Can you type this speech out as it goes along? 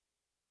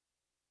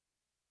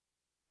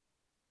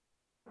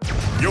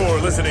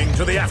You're listening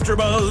to the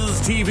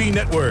AfterBuzz TV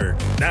Network,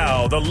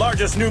 now the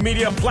largest new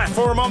media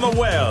platform on the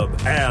web,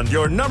 and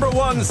your number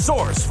one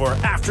source for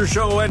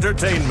after-show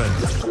entertainment.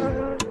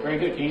 Very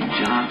good, Keith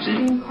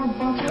Johnson.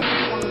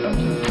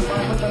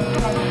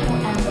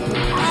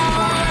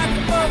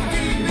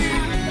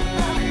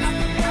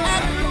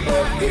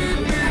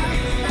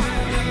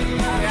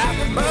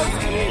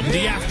 From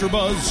the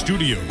AfterBuzz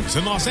Studios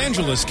in Los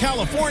Angeles,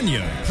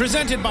 California,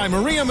 presented by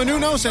Maria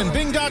Menounos and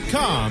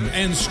Bing.com,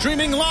 and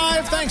streaming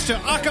live thanks to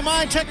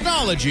Akamai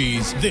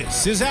Technologies,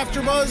 this is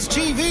AfterBuzz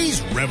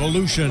TV's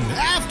Revolution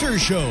After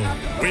Show.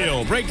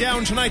 We'll break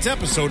down tonight's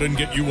episode and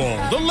get you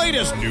all the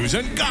latest news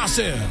and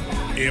gossip.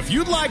 If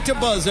you'd like to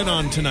buzz in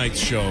on tonight's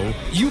show,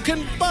 you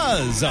can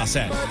buzz us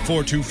at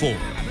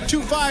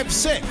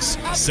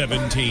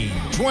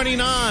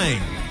 424-256-1729.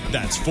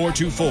 That's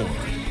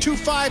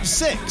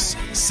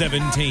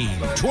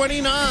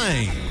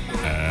 424-256-1729.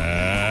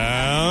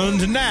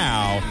 And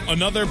now,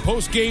 another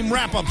post-game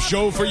wrap-up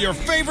show for your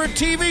favorite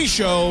TV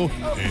show.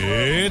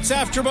 It's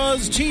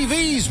AfterBuzz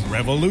TV's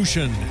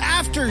Revolution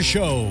After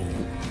Show.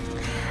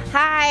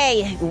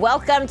 Hi,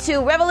 welcome to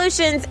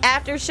Revolution's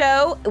After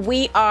Show.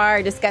 We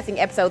are discussing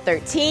episode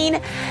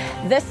 13.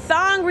 The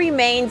song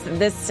remains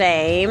the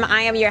same.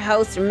 I am your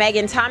host,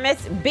 Megan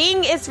Thomas.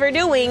 Bing is for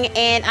doing,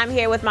 and I'm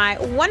here with my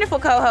wonderful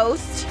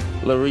co-host,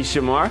 Larry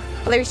Shamar.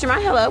 Larry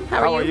Shamar, hello.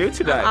 How are you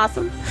today? I'm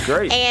awesome.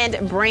 Great.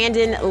 And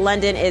Brandon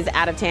London is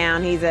out of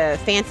town. He's a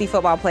fancy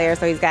football player,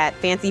 so he's got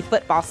fancy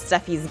football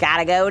stuff he's got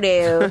to go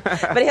do.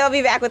 But he'll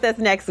be back with us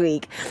next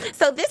week.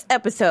 So this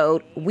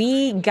episode,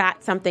 we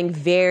got something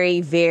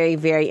very, very,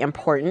 very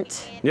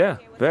important. Yeah,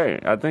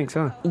 very. I think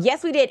so.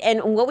 Yes, we did.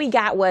 And what we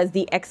got was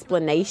the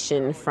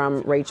explanation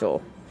from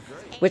Rachel,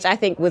 which I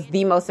think was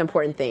the most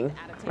important thing,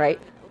 right?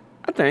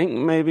 I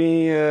think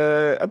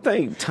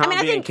Tom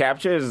being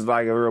captured is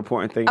like a real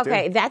important thing,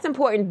 Okay, too. that's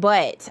important,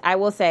 but I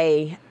will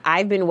say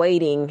I've been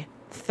waiting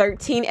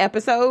 13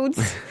 episodes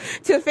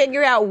to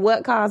figure out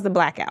what caused the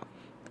blackout.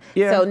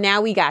 Yeah. So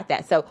now we got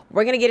that. So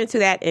we're going to get into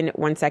that in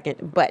 1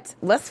 second. But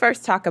let's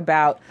first talk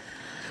about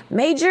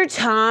Major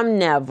Tom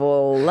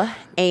Neville,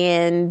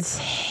 and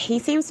he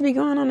seems to be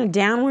going on a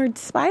downward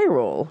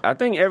spiral. I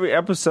think every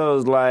episode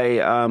is like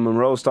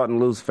Monroe's starting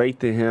to lose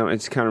faith in him.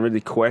 It's kind of really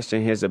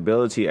questioning his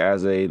ability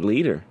as a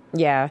leader.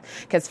 Yeah,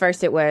 because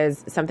first it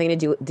was something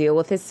to deal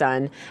with his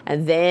son,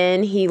 and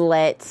then he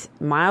let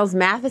Miles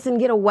Matheson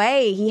get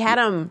away. He had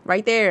him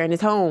right there in his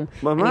home.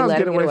 But Miles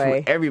get away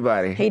from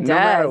everybody. He no does,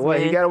 matter what.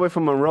 man. He got away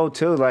from Monroe,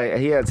 too. Like,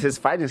 his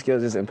fighting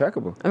skills is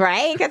impeccable.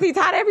 Right? Because he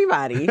taught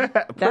everybody.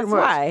 That's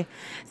why.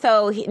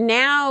 So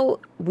now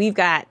we've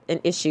got an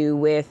issue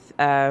with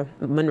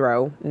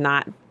Monroe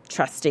not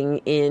trusting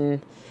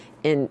in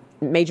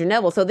Major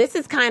Neville. So this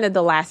is kind of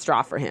the last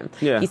straw for him.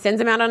 Yeah. He sends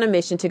him out on a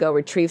mission to go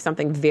retrieve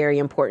something very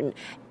important.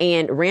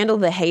 And Randall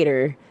the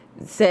hater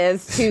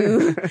says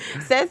to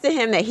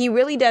him that he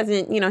really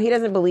doesn't, he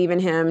doesn't believe in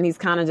him. He's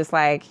kind of just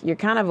like, you're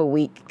kind of a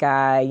weak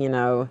guy,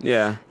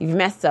 Yeah. You've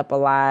messed up a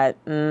lot.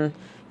 I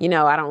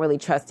don't really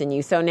trust in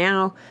you. So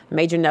now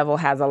Major Neville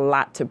has a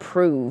lot to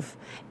prove.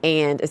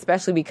 And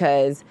especially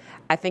because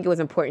I think it was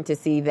important to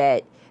see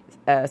that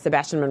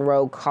Sebastian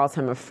Monroe calls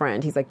him a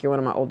friend. He's like, you're one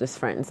of my oldest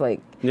friends.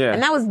 Yeah.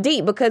 And that was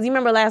deep because you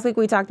remember last week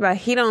we talked about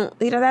he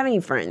doesn't have any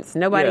friends.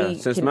 Nobody.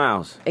 Yeah, since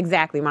Miles.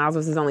 Exactly. Miles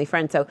was his only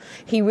friend. So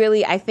he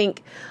really, I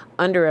think,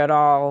 under it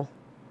all,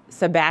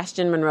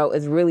 Sebastian Monroe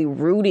is really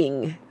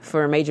rooting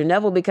for Major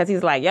Neville because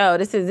he's like, yo,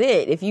 this is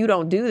it. If you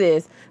don't do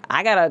this,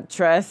 I got to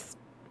trust,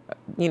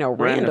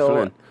 Randall.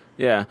 Flynn.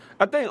 Yeah.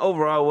 I think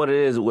overall what it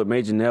is with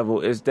Major Neville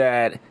is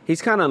that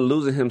he's kind of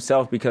losing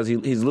himself because he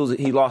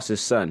lost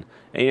his son.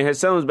 And his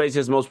son was basically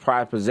his most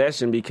prized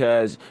possession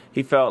because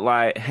he felt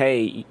like,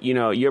 hey,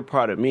 you're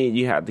part of me.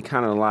 You have to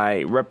kind of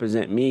like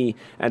represent me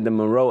and the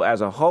Monroe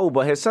as a whole.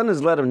 But his son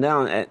has let him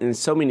down in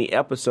so many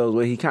episodes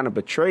where he kind of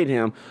betrayed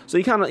him. So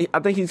I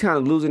think he's kind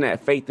of losing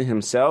that faith in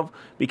himself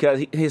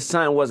because his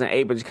son wasn't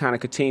able to kind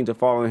of continue to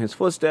follow in his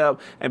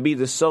footsteps and be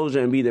the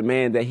soldier and be the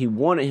man that he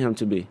wanted him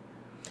to be.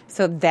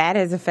 So that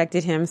has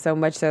affected him so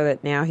much so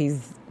that now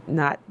he's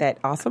not that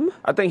awesome?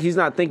 I think he's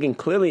not thinking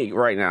clearly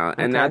right now.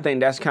 And I think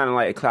that's kind of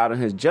like a cloud on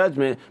his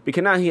judgment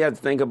because now he has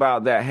to think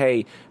about that,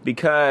 hey,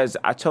 because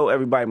I told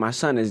everybody my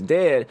son is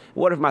dead,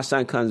 what if my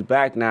son comes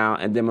back now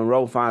and then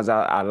Monroe finds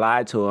out I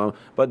lied to him?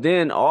 But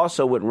then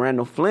also with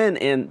Randall Flynn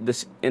in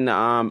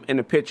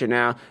the picture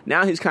now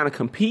he's kind of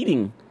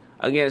competing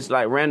against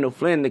like Randall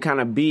Flynn to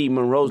kind of be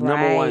Monroe's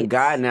number one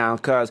guy now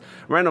because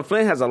Randall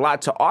Flynn has a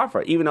lot to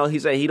offer, even though he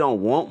said he don't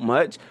want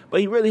much,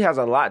 but he really has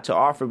a lot to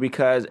offer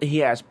because he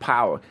has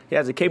power. He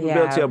has the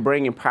capability of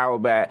bringing power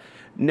back.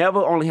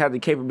 Neville only has the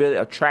capability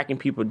of tracking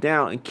people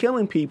down and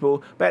killing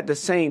people, but at the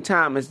same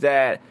time is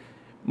that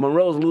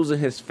Monroe's losing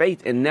his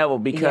faith in Neville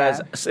because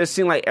it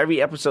seems like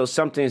every episode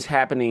something is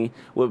happening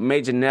with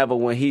Major Neville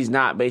when he's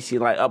not basically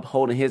like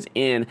upholding his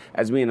end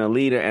as being a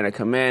leader and a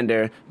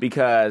commander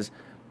because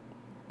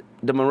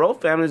the Monroe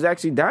family is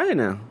actually dying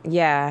now.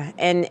 Yeah,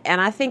 and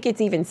I think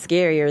it's even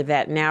scarier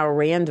that now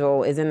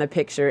Randall is in the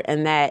picture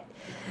and that,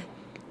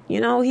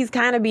 he's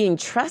kind of being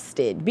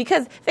trusted.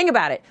 Because think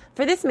about it.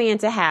 For this man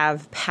to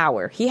have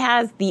power, he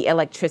has the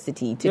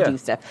electricity to do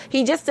stuff.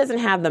 He just doesn't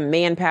have the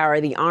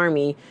manpower, the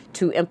army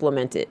to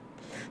implement it.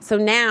 So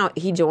now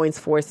he joins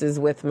forces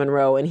with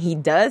Monroe, and he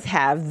does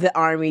have the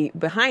army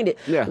behind it.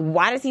 Yeah.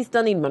 Why does he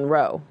still need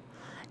Monroe?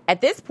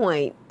 At this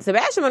point,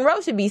 Sebastian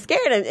Monroe should be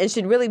scared and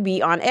should really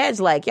be on edge.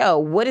 Like, yo,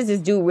 what does this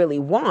dude really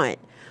want?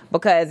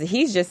 Because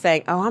he's just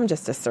saying, "Oh, I'm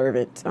just a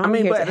servant." But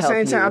at the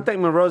same time, I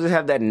think Monroe just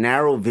have that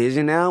narrow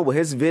vision now. Well,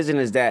 his vision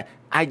is that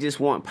I just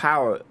want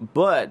power,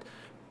 but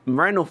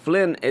Randall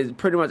Flynn is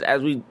pretty much,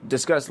 as we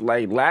discussed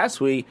like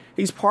last week,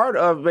 he's part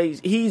of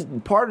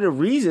the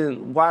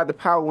reason why the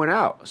power went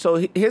out.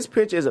 So his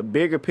picture is a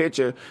bigger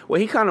picture where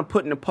he kind of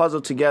putting the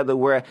puzzle together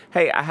where,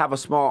 hey, I have a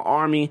small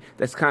army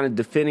that's kind of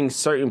defending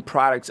certain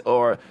products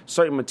or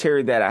certain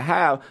material that I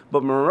have,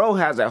 but Monroe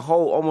has a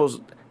whole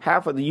almost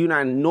half of the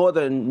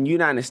northern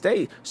United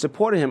States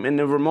supporting him in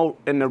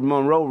the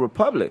Monroe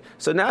Republic.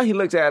 So now he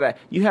looks at it,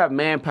 you have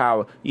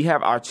manpower, you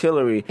have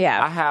artillery,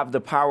 I have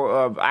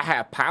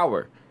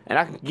power. And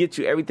I can get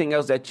you everything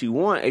else that you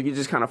want if you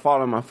just kind of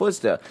follow in my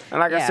footsteps. And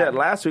like I said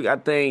last week, I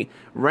think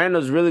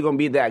Randall's really going to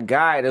be that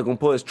guy that's going to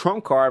pull his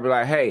trump card and be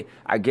like, hey,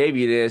 I gave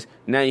you this.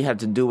 Now you have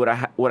to do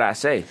what I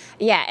say.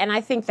 Yeah, and I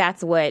think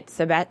that's what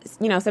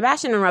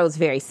Sebastian Monroe is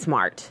very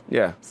smart.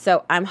 Yeah.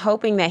 So I'm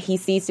hoping that he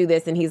sees through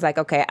this and he's like,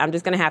 okay, I'm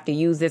just going to have to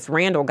use this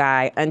Randall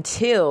guy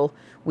until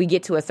we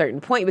get to a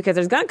certain point, because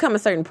there's going to come a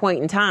certain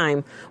point in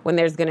time when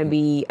there's going to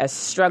be a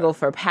struggle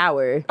for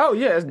power. Oh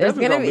yeah, it's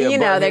definitely going to be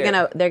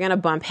they're going to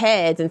bump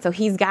heads, and so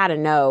he's got to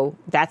know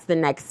that's the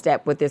next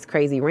step with this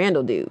crazy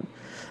Randall dude.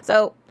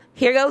 So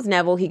here goes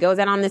Neville. He goes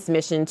out on this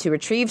mission to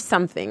retrieve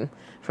something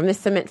from this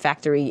cement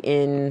factory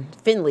in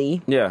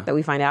Finley that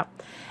we find out.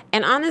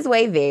 And on his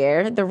way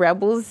there, the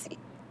rebels,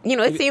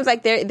 it seems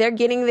like they're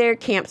getting their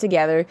camp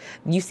together.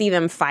 You see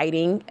them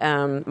fighting.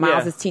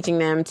 Miles is teaching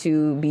them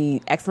to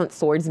be excellent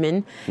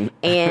swordsmen.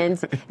 And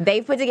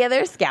they put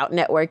together a scout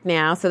network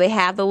now. So they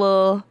have the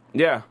little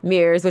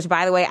mirrors, which,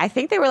 by the way, I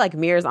think they were like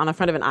mirrors on the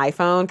front of an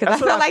iPhone.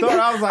 That's what I thought.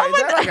 I was like, is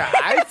that like an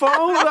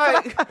iPhone?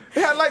 Like,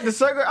 it had like the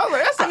circle. I was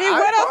like, that's an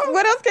iPhone?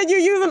 What else could you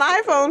use an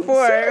iPhone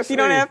for if you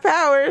don't have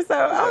power? So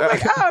I was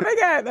like, oh, they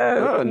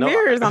got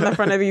mirrors on the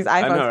front of these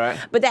iPhones. I know, right?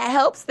 But that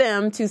helps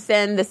them to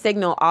send the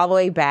signal all the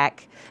way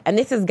back. And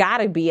this has got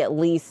to be at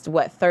least,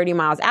 30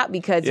 miles out,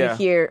 because you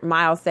hear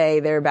Miles say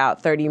they're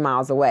about 30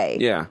 miles away.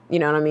 Yeah. You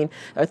know what I mean?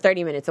 Or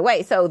 30 minutes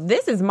away. So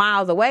this is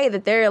miles away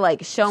that they're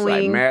like showing.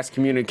 It's like mass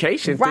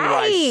communication through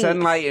like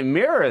sunlight and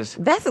mirrors.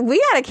 We got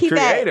to keep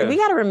that. We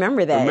got to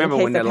remember that. Remember in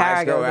case when the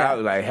lights go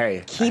out, like,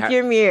 hey. Keep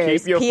your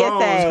mirrors. Keep your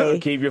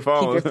phones. Keep your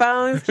phones. Keep your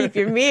phones. Keep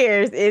your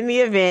mirrors in the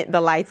event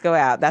the lights go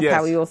out. That's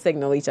how we will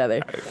signal each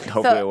other.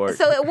 Hopefully it works.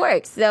 So it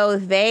works. So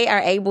they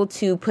are able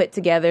to put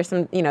together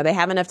some, they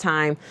have enough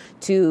time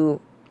to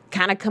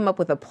kind of come up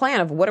with a plan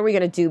of what are we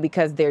going to do,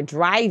 because they're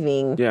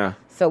driving. Yeah.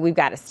 So we've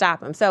got to stop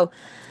them. So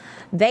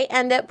they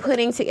end up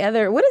putting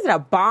together, what is it, a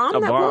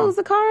bomb that blows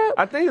the car up?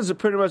 I think it's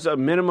pretty much a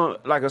minimum,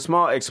 like a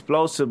small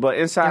explosive, but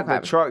inside the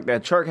truck,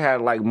 that truck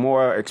had like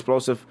more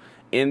explosive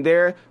in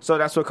there. So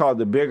that's what called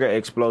the bigger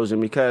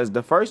explosion, because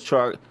the first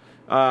truck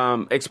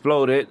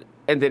exploded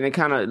and then it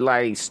kind of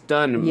like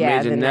stunned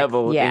Major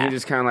Neville. And he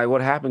just kind of like,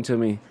 what happened to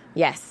me?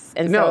 Yes.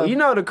 And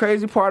the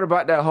crazy part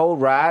about that whole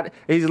ride?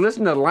 He's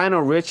listening to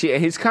Lionel Richie,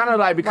 and he's kind of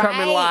like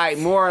becoming like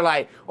more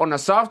like on the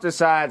softer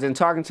sides and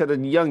talking to the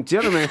young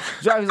gentleman.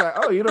 He's like,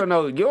 "Oh, you don't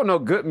know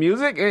good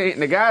music?"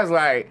 And the guy's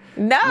like,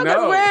 "No,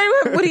 because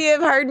where would he have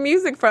heard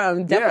music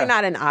from? Definitely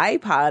not an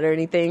iPod or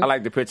anything." I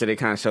like the picture they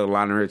kind of showed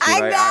Lionel Richie. I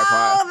like, know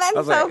iPod.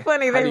 that's so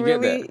funny. They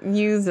really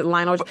used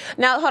Lionel Richie.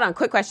 Now, hold on.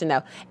 Quick question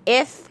though: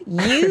 if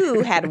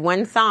you had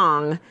one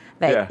song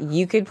that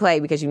you could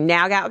play because you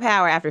now got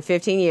power after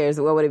 15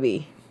 years, what would it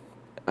be?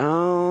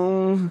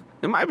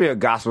 It might be a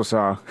gospel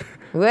song.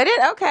 Would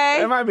it?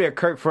 Okay. It might be a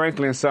Kirk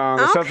Franklin song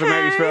or something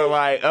that makes you feel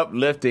like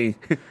uplifting.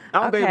 I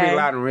don't think it'd be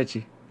Lionel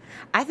Richie.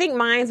 I think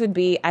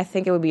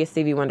it would be a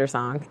Stevie Wonder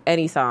song.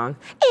 Any song.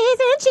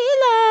 Isn't she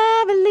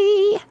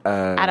lovely?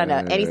 I don't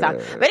know. Any song.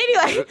 But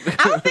anyway,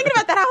 I was thinking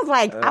about that. I was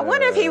like, I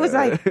wonder if he was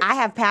like, I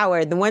have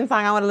power. The one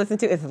song I want to listen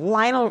to is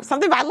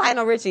something by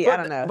Lionel Richie. I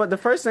don't know. But the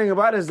first thing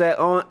about it is that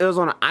it was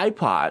on an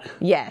iPod.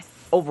 Yes.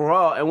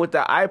 Overall, and with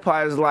the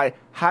iPod, it's like,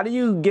 how do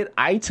you get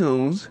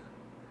iTunes?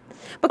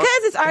 Because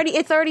it's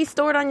already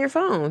stored on your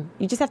phone.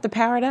 You just have to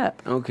power it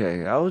up.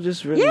 Okay, I was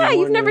just really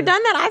you've never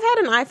done that. I've had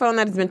an iPhone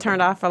that has been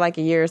turned off for like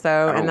a year or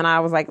so, and then I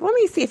was like, let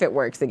me see if it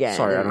works again.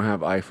 Sorry, I don't have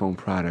iPhone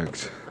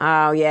products.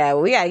 Oh yeah,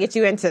 well, we gotta get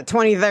you into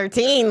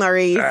 2013,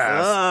 Maurice.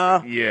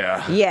 Yeah.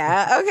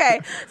 Okay.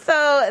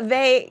 So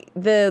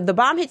the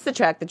bomb hits the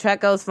truck. The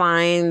truck goes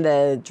flying.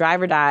 The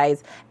driver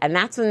dies, and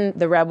that's when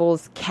the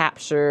rebels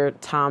capture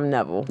Tom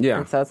Neville. Yeah.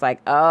 And so it's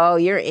like, oh,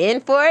 you're in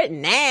for it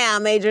now,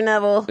 Major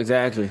Neville.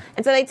 Exactly.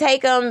 And so they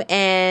take him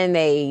and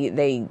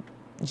they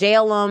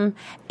jail him,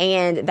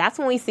 and that's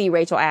when we see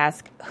Rachel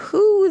ask,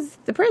 "Who's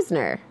the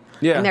prisoner?"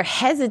 Yeah. And they're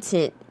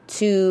hesitant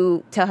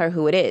to tell her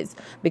who it is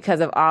because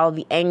of all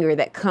the anger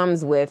that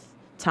comes with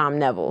Tom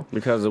Neville.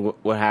 Because of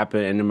what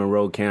happened in the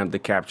Monroe camp, the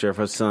capture of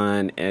her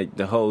son, and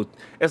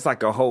it's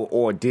like a whole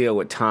ordeal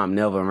with Tom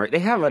Neville. Right? They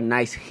have a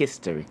nice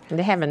history.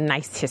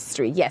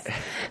 Yes.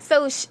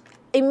 So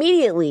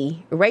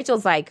immediately,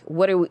 Rachel's like,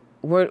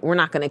 we're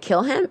not going to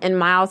kill him. And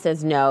Miles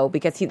says no,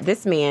 because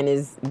this man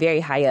is very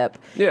high up.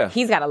 Yeah.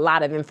 He's got a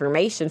lot of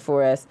information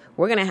for us.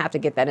 We're going to have to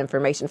get that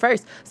information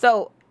first.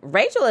 So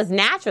Rachel is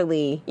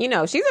naturally,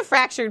 she's a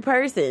fractured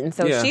person.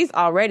 So she's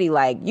already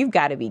like, you've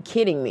got to be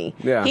kidding me.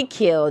 Yeah. He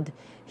killed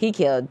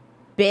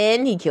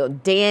Ben. He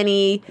killed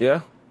Danny.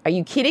 Yeah. Are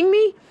you kidding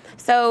me?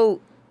 So,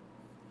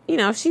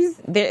 she's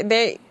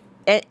there.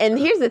 And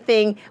here's the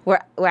thing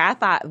what I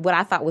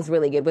thought was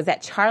really good was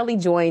that Charlie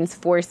joins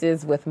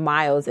forces with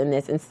Miles in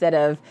this instead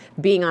of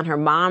being on her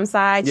mom's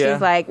side. Yeah.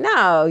 She's like,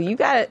 no, you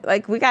got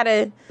to, we got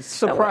to. It's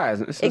a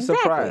surprise. It's a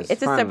surprise.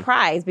 It's a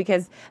surprise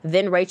because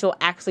then Rachel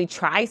actually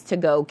tries to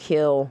go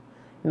kill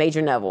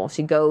Major Neville.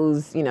 She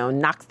goes,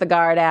 knocks the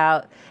guard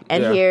out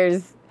and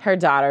hears her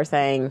daughter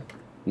saying,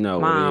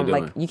 no,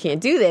 Mom, you can't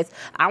do this.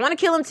 I want to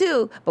kill him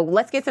too, but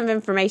let's get some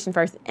information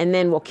first, and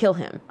then we'll kill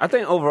him. I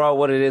think overall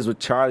what it is with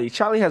Charlie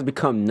has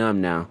become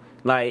numb now.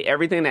 Like,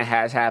 everything that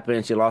has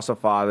happened, she lost her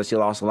father, she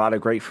lost a lot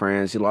of great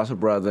friends, she lost her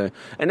brother.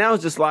 And now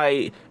it's just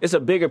like, it's a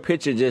bigger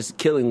picture just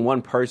killing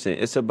one person.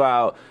 It's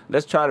about,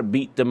 let's try to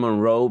beat the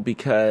Monroe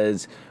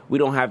because we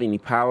don't have any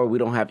power, we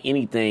don't have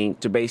anything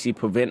to basically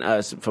prevent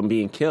us from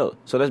being killed.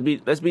 So let's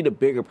be the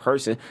bigger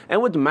person.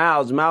 And with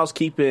Miles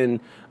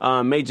keeping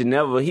Major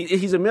Neville,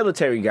 he's a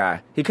military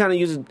guy. He kind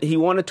of he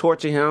want to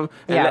torture him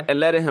and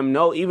letting him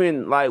know,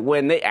 even like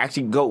when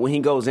he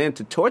goes in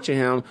to torture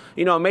him,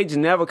 Major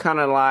Neville kind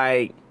of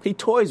like, he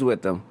toys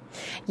with them.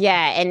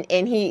 Yeah,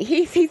 and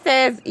he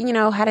says,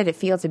 how did it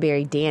feel to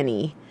bury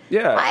Danny?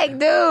 Yeah. Like,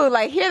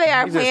 dude, here they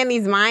are playing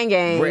these mind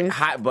games.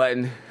 Hot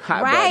button.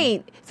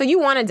 Right. So you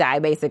want to die,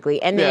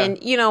 basically. And then,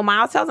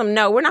 Miles tells him,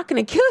 no, we're not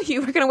going to kill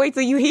you. We're going to wait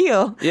till you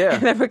heal. Yeah.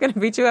 And then we're going to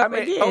beat you up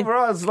again.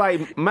 Overall, it's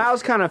like,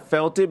 Miles kind of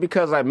felt it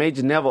because, like,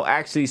 Major Neville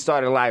actually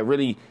started, like,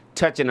 really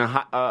touching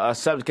a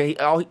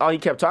subject. All he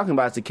kept talking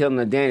about is the killing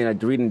of Danny. Like,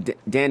 the reason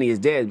Danny is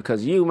dead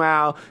because you,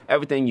 Miles,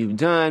 everything you've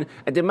done.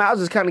 And then Miles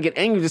just kind of get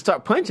angry to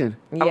start punching.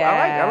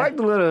 Yeah. I like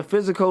the little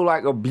physical,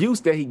 like,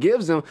 abuse that he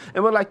gives him.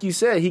 And but like you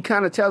said, he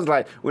kind of tells,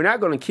 like, we're not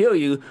going to kill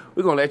you.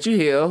 We're going to let you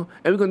heal.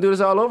 And we're going to do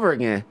this all over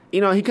again. He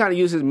kind of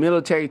uses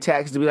military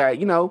tactics to be like,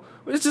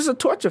 it's just a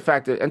torture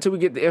factor until we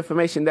get the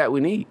information that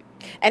we need.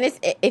 And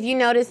if you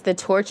notice, the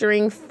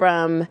torturing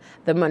from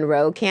the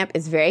Monroe camp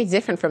is very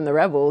different from the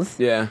rebels.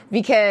 Yeah.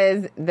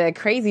 Because the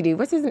crazy dude,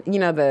 what's his,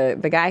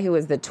 the guy who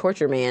was the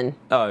torture man.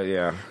 Oh,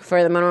 yeah.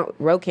 For the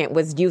Monroe camp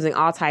was using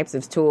all types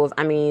of tools.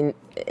 I mean,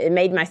 it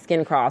made my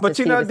skin crawl. But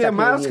then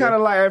Miles kind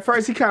of like, at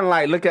first he kind of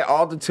like look at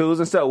all the tools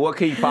and stuff. What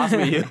can he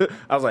possibly use?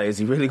 I was like, is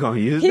he really going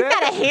to use that? He's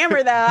got a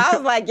hammer though. I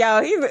was like,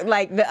 yo, he's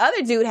like, the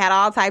other dude had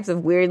all types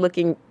of weird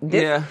looking.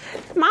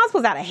 Miles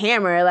pulls out a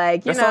hammer,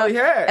 like, That's all he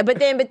had. But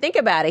think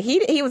about it.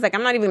 He was like,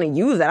 I'm not even going to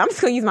use that. I'm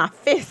just going to use my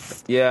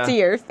fist to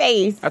your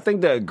face. I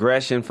think the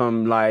aggression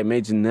from like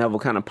Major Neville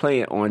kind of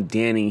playing on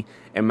Danny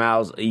and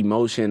Miles'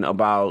 emotion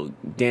about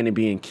Danny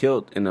being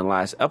killed in the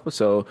last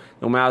episode.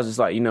 And Miles is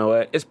like, you know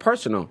what? It's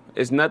personal.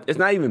 It's not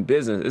even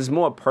business. It's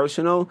more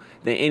personal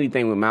than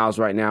anything with Miles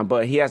right now.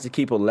 But he has to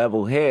keep a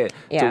level head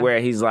to where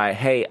he's like,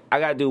 hey,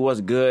 I got to do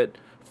what's good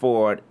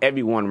for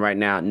everyone right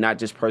now, not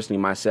just personally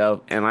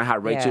myself. And like how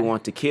Rachel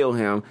wants to kill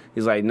him,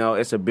 he's like, no,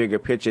 it's a bigger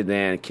picture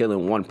than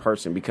killing one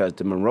person because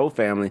the Monroe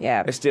family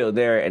is still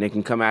there and it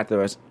can come after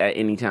us at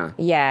any time.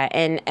 Yeah,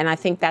 and I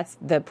think that's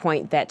the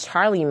point that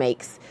Charlie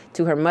makes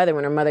to her mother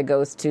when her mother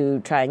goes to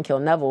try and kill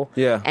Neville.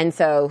 Yeah. And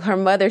so her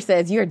mother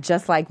says, you're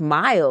just like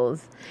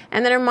Miles.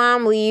 And then her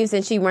mom leaves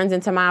and she runs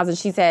into Miles and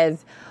she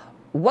says,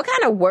 what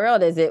kind of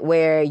world is it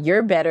where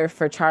you're better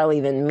for Charlie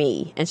than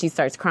me? And she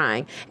starts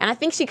crying. And I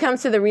think she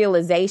comes to the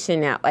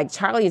realization now, like,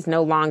 Charlie is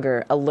no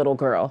longer a little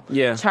girl.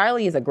 Yeah.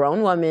 Charlie is a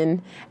grown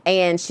woman,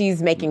 and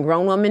she's making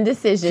grown woman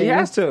decisions. She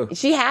has to.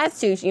 She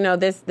has to.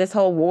 This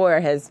whole war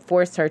has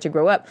forced her to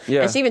grow up.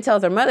 Yeah. And she even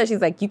tells her mother,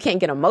 she's like, you can't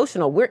get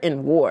emotional. We're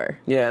in war.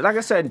 Yeah, like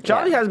I said,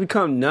 Charlie has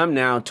become numb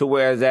now to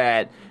where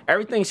that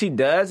everything she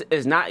does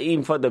is not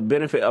even for the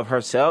benefit of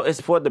herself.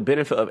 It's for the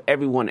benefit of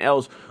everyone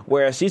else,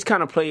 where she's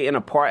kind of playing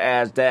a part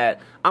as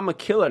that I'm a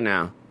killer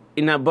now.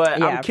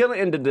 But I'm killing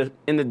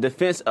in the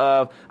defense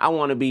of I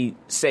want to be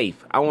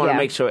safe. I want to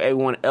make sure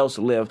everyone else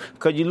lives.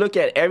 Because you look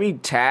at every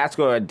task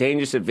or a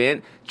dangerous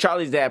event,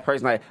 Charlie's that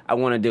person like, I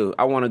want to do,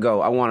 I want to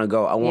go, I want to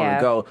go, I want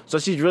to go. So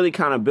she's really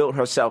kind of built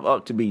herself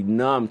up to be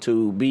numb,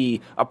 to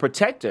be a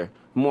protector.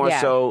 More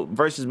so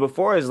versus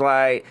before is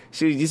like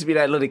she used to be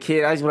that little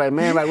kid. I used to be like,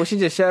 man, like, well, she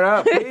just shut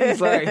up, please,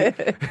 like,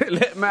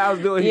 let Miles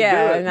do what he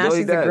does. Yeah, now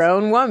she's a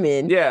grown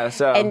woman. Yeah,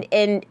 so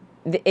and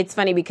it's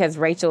funny because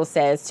Rachel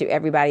says to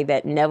everybody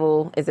that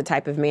Neville is the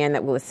type of man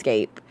that will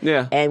escape.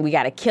 Yeah, and we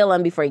got to kill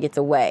him before he gets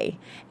away.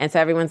 And so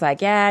everyone's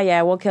like,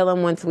 yeah, we'll kill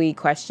him once we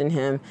question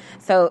him.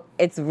 So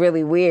it's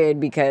really weird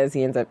because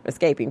he ends up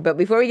escaping. But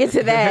before we get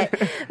to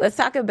that, let's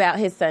talk about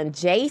his son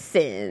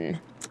Jason.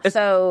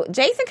 So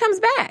Jason comes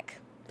back.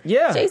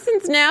 Yeah.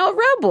 Jason's now a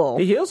rebel.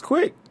 He heals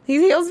quick. He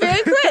heals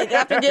very quick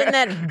after getting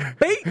that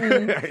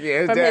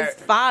beating from his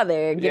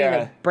father,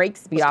 getting the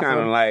brakes beat off him. Kind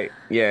of like,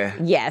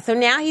 Yeah, so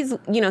now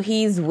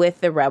he's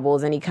with the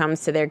rebels, and he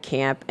comes to their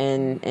camp,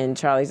 and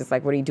Charlie's just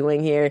like, what are you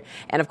doing here?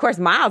 And of course,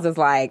 Miles is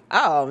like,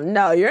 oh,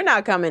 no, you're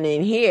not coming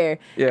in here.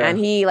 Yeah. And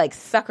he, like,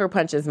 sucker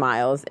punches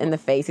Miles in the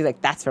face. He's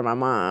like, that's for my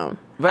mom.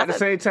 But at the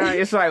same time,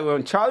 it's like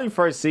when Charlie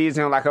first sees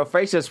him, like, her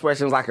facial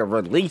expression is like a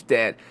relief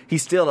that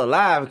he's still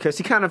alive, because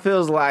she kind of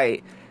feels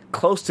like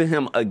close to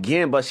him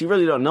again, but she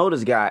really don't know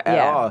this guy at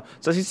all.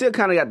 So she still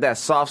kind of got that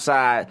soft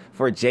side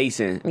for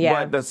Jason.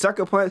 Yeah. But the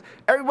sucker punch,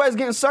 everybody's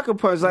getting sucker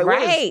punched. Like,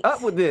 what is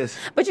up with this?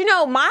 But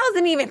Miles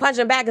didn't even punch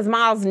him back because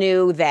Miles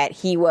knew that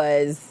he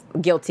was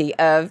guilty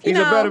of, He's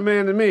a better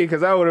man than me,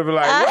 because I would have been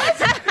like,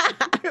 what?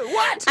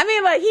 What? I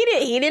mean, like,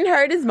 he didn't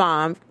hurt his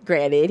mom,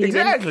 granted.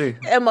 Exactly.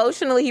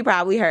 Emotionally, he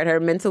probably hurt her.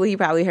 Mentally, he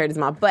probably hurt his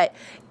mom. But,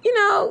 he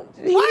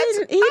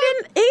didn't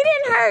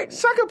hurt.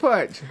 Sucker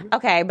punch.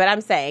 Okay, but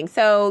I'm saying,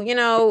 so,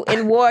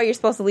 in war, you're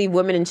supposed to leave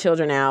women and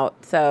children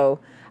out. So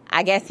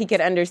I guess he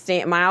could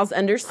understand. Miles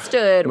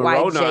understood why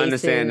Jason... don't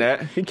understand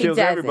that. He kills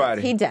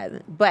everybody. He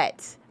doesn't.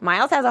 But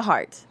Miles has a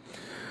heart.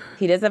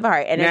 He does have a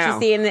heart. And as you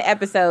see in the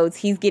episodes,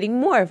 he's getting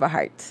more of a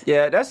heart.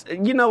 Yeah, that's...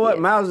 You know what?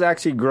 Yes. Miles is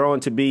actually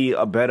growing to be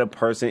a better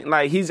person.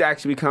 Like, he's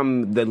actually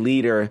become the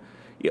leader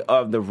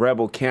of the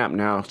rebel camp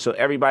now. So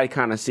everybody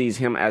kind of sees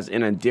him as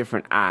in a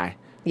different eye.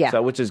 Yeah.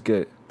 So, which is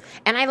good.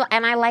 And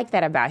I like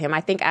that about him. I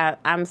think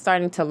I'm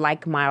starting to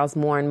like Miles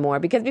more and more.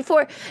 Because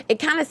before, it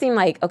kind of seemed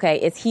like, okay,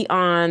 is he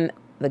on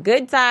the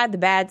good side, the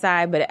bad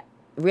side? But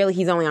really,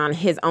 he's only on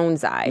his own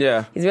side.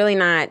 Yeah. He's really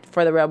not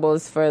for the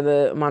rebels, for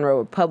the Monroe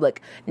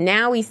Republic.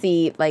 Now we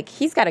see, like,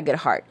 he's got a good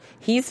heart.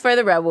 He's for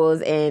the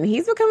rebels, and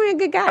he's becoming a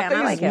good guy. I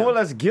think it's more or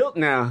less guilt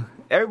now.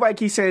 Everybody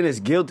keeps saying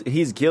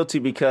he's guilty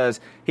because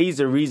he's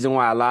the reason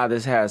why a lot of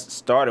this has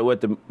started with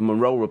the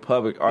Monroe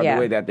Republic are the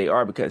way that they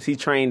are, because he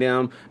trained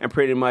them, and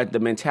pretty much the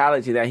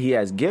mentality that he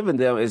has given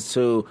them is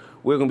to,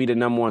 we're going to be the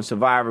number one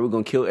survivor, we're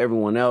going to kill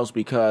everyone else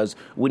because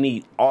we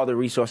need all the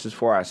resources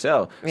for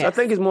ourselves. Yes. So I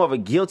think it's more of a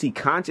guilty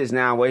conscience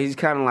now where he's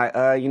kind of like,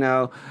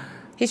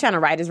 he's trying to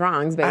right his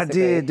wrongs,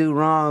 basically. I did do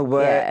wrong,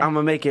 but I'm going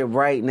to make it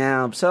right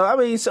now. So,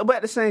 but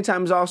at the same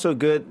time, it's also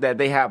good that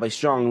they have a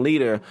strong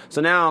leader.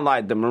 So now,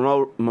 like, the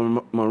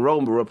Monroe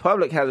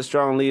Republic has a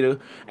strong leader,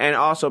 and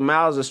also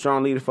Miles is a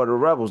strong leader for the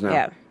rebels now.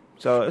 Yeah.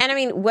 So,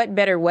 and what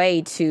better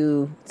way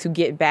to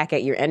get back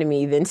at your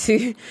enemy than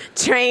to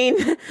train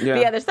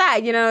the other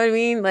side? You know what I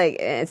mean?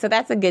 Like, so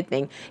that's a good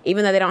thing.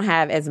 Even though they don't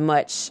have as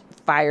much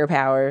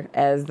firepower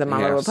as the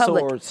Monroe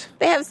Republic. Swords.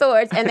 They have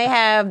swords, and they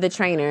have the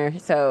trainer.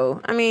 So,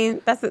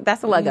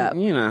 that's a leg up.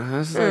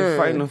 It's like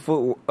fighting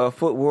a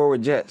foot war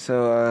with Jet.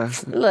 So,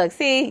 look,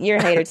 see, you're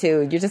a hater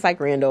too. You're just like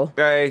Randall.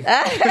 Hey.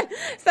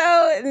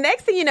 So,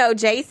 next thing you know,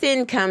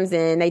 Jason comes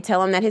in. They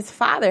tell him that his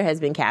father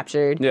has been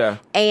captured. Yeah.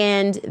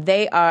 And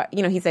they are,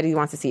 he said he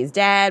wants to see his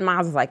dad.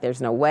 Miles is like,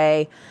 there's no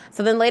way.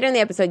 So then later in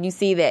the episode, you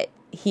see that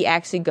he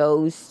actually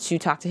goes to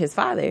talk to his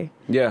father.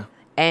 Yeah.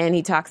 And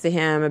he talks to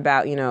him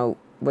about,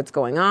 what's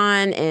going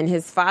on, and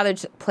his father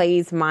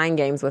plays mind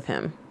games with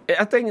him.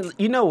 I think,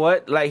 you know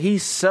what? Like,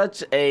 he's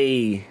such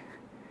a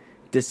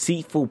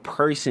deceitful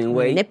person.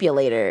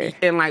 Manipulator.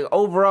 And, like,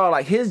 overall,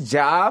 like, his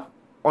job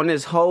on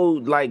this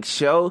whole, like,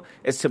 show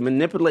is to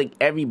manipulate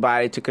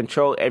everybody, to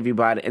control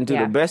everybody, and do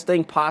the best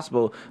thing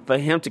possible for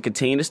him to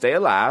continue to stay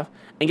alive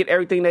and get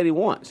everything that he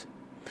wants.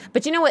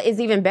 But you know what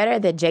is even better?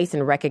 That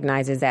Jason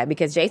recognizes that,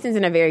 because Jason's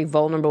in a very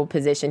vulnerable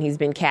position. He's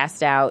been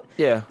cast out.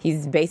 Yeah.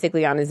 He's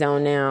basically on his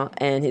own now,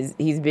 and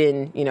he's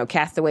been,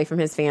 cast away from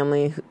his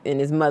family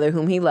and his mother,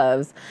 whom he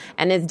loves.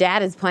 And his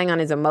dad is playing on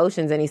his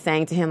emotions, and he's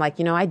saying to him, like,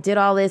 I did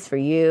all this for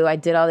you. I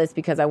did all this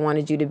because I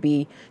wanted you to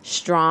be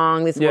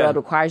strong. This world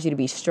requires you to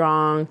be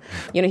strong.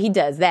 He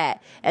does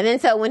that. And then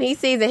so when he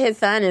sees that his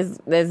son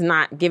is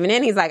not giving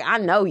in, he's like, I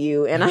know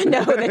you, and I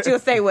know that you'll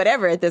say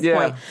whatever at this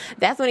point.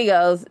 That's when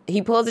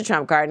he pulls a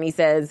trump card, and he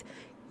says,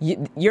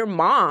 your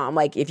mom,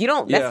 like, if you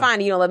don't, that's fine,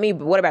 you don't let me,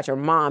 but what about your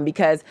mom?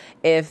 Because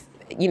if,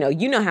 you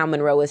know how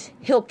Monroe is,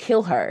 he'll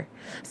kill her.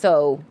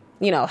 So,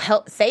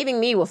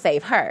 saving me will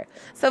save her.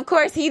 So, of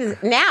course, he's,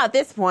 now at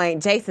this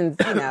point, Jason's,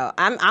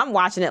 I'm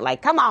watching it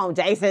like, come on,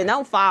 Jason,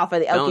 don't fall for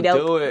the okie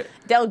doke.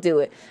 Don't do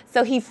it.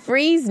 So he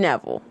frees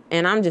Neville,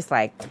 and I'm just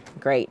like,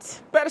 great.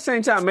 But at the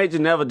same time, Major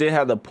Neville did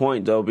have the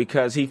point, though,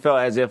 because he felt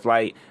as if,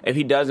 like, if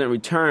he doesn't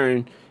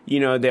return,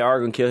 they are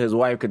going to kill his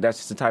wife, because that's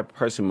just the type of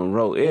person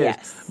Monroe is.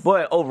 Yes.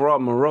 But overall,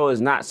 Monroe is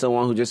not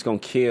someone who's just going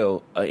to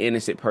kill an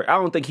innocent person. I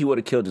don't think he would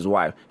have killed his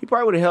wife. He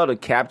probably would have held her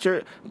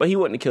captured, but he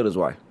wouldn't have killed his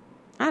wife.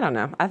 I don't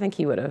know. I think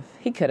he would have.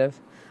 He could have.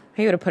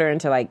 He would have put her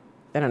into, like,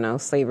 I don't know,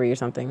 slavery or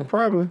something.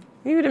 Probably.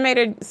 He would have made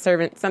her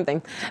servant,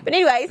 something. But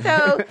anyway,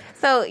 so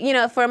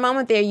for a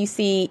moment there, you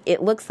see,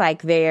 it looks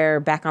like they're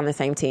back on the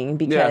same team,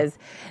 because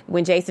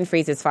when Jason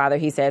frees his father,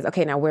 he says,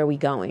 okay, now where are we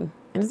going?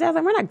 And his dad's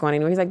like, we're not going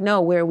anywhere. He's like,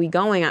 no, where are we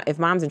going? If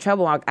mom's in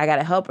trouble, I got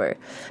to help her.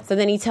 So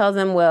then he tells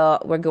them, well,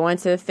 we're going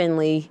to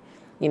Finley.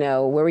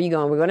 Where are you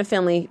going? We're going to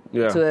Finley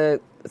to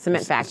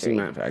cement factory.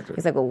 Cement factory.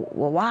 He's like, well,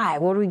 why?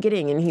 What are we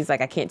getting? And he's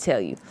like, I can't tell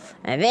you.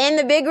 And then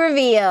the big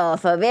reveal.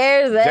 So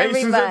there's everybody.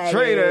 Jason's a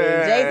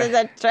traitor. Jason's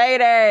a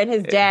traitor. And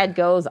his dad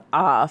goes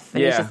off.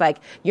 And he's just like,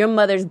 your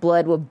mother's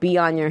blood will be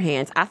on your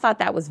hands. I thought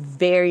that was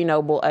very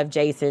noble of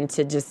Jason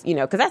to just,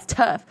 because that's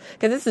tough.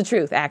 Because it's the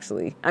truth,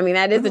 actually. I mean,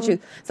 that is the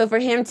truth. So for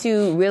him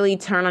to really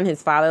turn on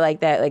his father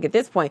like that, like at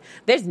this point,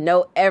 there's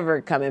no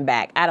ever coming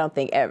back. I don't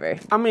think ever.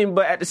 I mean,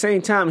 but at the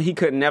same time, he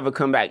could never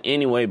come back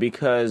anyway,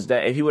 because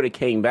that if he would have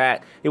came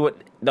back,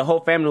 the whole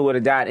family would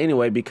have died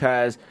anyway,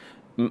 because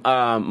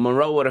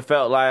Monroe would have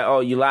felt like,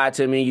 oh, you lied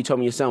to me, you told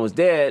me your son was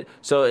dead,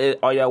 so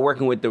are y'all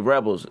working with the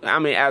rebels? I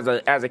mean, as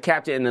a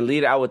captain and a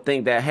leader, I would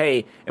think that,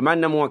 hey, if my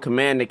number one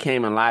commander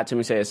came and lied to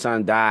me, said his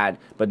son died,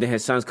 but then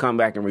his son's come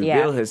back and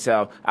revealed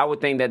himself, I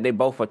would think that they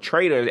both are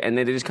traitors, and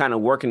they're just kind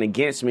of working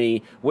against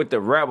me with the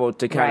rebel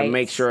to kind of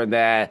make sure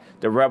that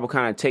the rebel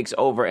kind of takes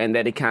over and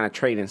that they kind of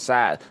trade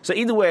inside. So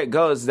either way it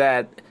goes,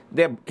 that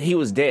he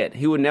was dead.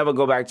 He would never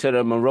go back to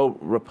the Monroe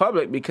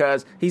Republic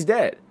because he's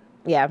dead.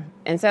 Yeah.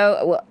 And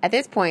so at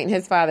this point,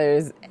 his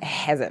father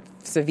has a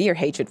severe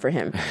hatred for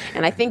him.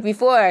 And I think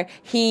before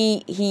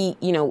he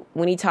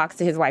when he talks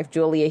to his wife,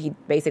 Julia, he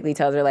basically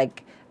tells her,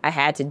 like, I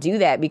had to do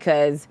that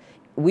because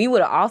we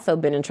would have also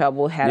been in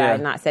trouble had I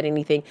not said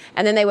anything.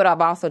 And then they would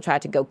have also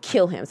tried to go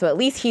kill him. So at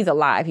least he's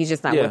alive. He's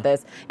just not with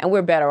us. And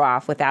we're better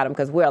off without him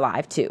because we're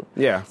alive too.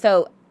 Yeah.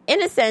 So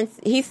in a sense,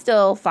 he's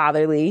still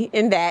fatherly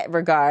in that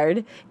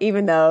regard,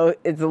 even though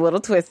it's a little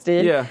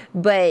twisted. Yeah.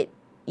 But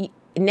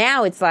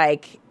now it's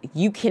like,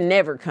 you can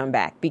never come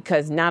back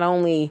because not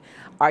only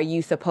are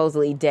you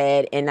supposedly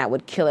dead and that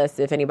would kill us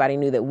if anybody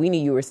knew that we knew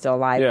you were still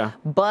alive,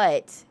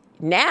 but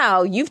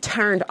now you've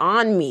turned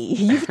on me.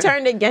 You've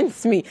turned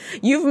against me.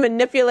 You've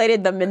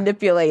manipulated the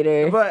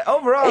manipulator. But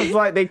overall, it's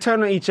like they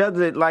turned on each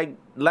other. Like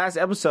last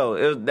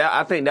episode,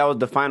 I think that was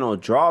the final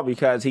draw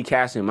because he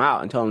cast him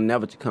out and told him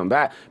never to come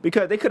back,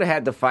 because they could have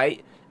had the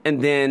fight. And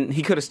then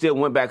he could have still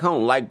went back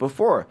home like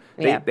before.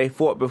 They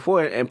fought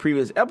before in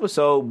previous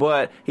episode,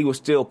 but he was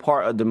still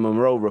part of the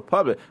Monroe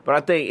Republic. But I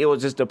think it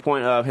was just the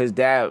point of his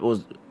dad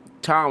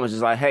Tom was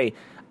just like, hey,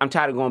 I'm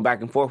tired of going back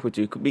and forth with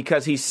you,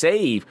 because he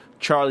saved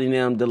Charlie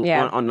and them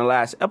on the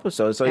last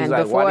episode. So he's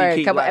like, before, why do you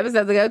keep... a couple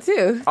episodes ago,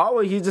 too.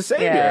 Always, he's a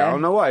savior. I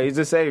don't know why. He's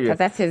a savior. Because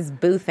that's his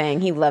boo thing.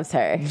 He loves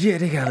her. Yeah,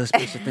 they got a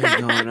special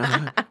thing going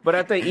on. But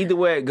I think either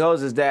way it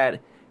goes is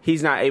that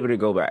he's not able to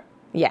go back.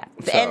 Yeah.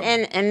 So.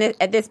 And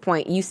at this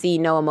point, you see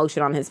no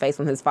emotion on his face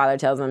when his father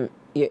tells him,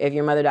 if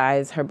your mother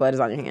dies, her blood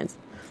is on your hands.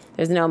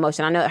 There's no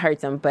emotion. I know it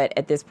hurts him, but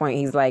at this point,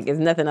 he's like, there's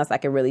nothing else I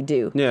can really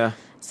do. Yeah.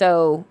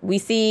 So we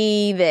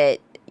see that,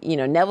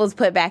 Neville's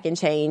put back in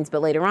chains,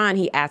 but later on,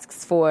 he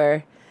asks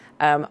for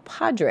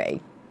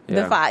Padre.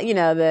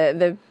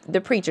 The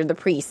preacher, the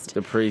priest.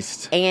 The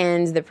priest.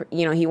 And,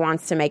 he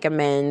wants to make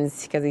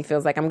amends because he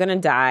feels like, I'm going to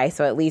die,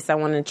 so at least I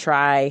want to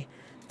try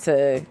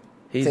to...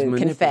 He's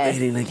confess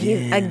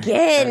again,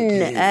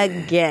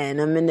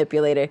 a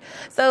manipulator.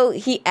 So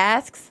he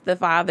asks the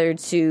father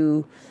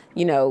to,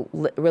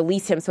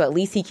 release him so at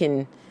least he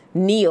can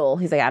kneel.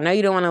 He's like, I know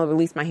you don't want to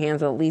release my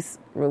hands, but at least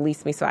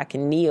release me so I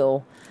can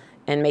kneel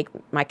and make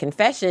my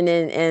confession.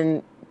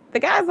 And the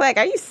guy's like,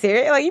 are you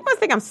serious? Like, you must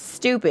think I'm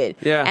stupid.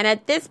 Yeah. And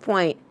at this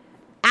point,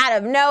 out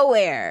of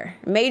nowhere,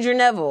 Major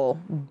Neville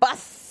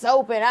busts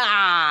open,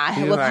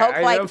 with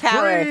Hulk-like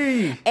power.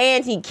 Free.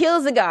 And he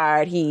kills the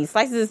guard. He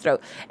slices his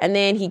throat. And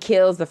then he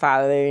kills the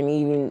father and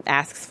even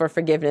asks for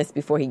forgiveness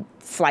before he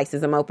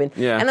slices him open.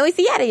 Yeah. And then we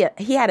see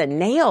he had a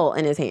nail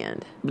in his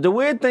hand. The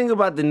weird thing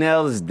about the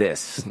nail is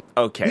this.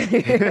 Okay.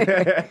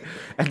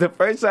 At the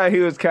first time, he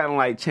was kind of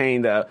like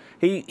chained up.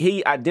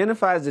 He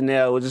identifies the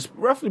nail, which is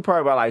roughly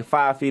probably about like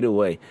 5 feet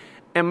away.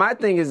 And my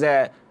thing is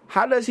that,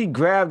 how does he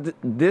grab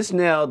this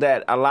nail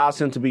that allows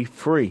him to be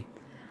free?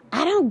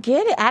 I don't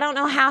get it. I don't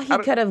know how he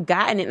could have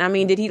gotten it. I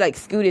mean, did he like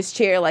scoot his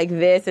chair like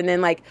this and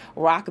then like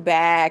rock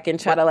back and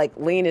try to like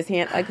lean his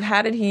hand? Like,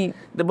 how did he?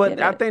 But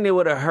I think they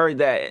would have heard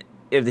that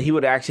if he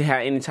would have actually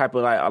had any type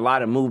of like a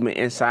lot of movement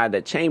inside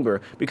the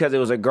chamber, because there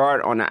was a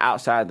guard on the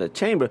outside of the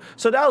chamber.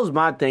 So that was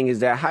my thing,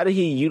 is that how did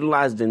he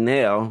utilize the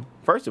nail?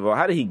 First of all,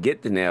 how did he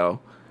get the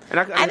nail? And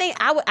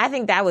I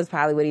think that was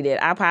probably what he did.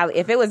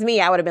 If it was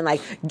me, I would have been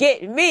like,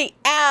 "Get me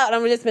out!" And I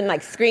would have just been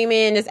like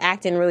screaming, just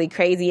acting really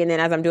crazy. And then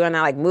as I'm doing that,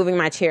 like moving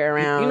my chair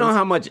around. You know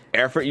how much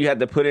effort you had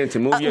to put in to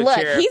move your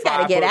chair? He's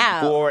got to get out.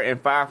 5 foot forward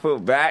and 5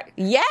 foot back.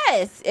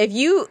 Yes, if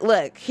you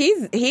look,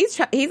 he's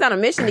on a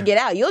mission to get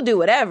out. You'll do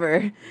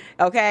whatever.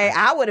 Okay,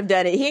 I would have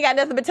done it. He ain't got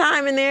nothing but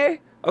time in there.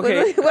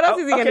 Okay. What else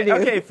is he going to do?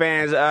 Okay,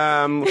 fans.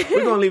 We're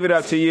going to leave it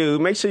up to you.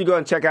 Make sure you go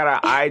and check out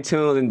our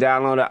iTunes and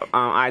download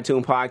our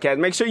iTunes podcast.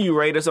 Make sure you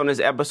rate us on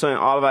this episode and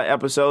all of our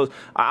episodes.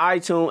 Our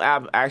iTunes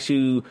app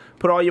actually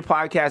put all your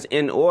podcasts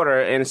in order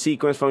in a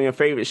sequence from your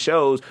favorite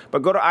shows.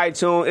 But go to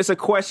iTunes. It's a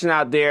question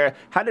out there.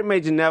 How did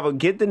Major Neville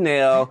get the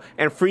nail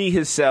and free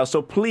himself?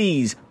 So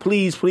please,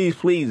 please, please,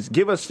 please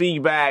give us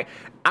feedback.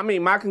 I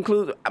mean, I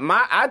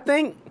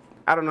think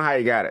I don't know how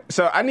you got it.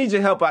 So I need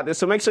your help out there.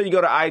 So make sure you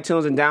go to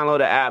iTunes and download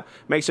the app.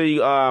 Make sure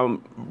you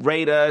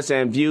rate us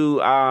and view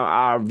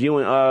our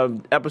viewing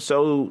of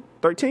episode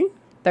 13?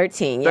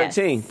 13, yes.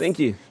 13, thank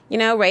you. You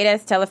know, rate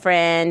us, tell a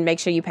friend, make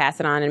sure you pass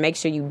it on, and make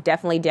sure you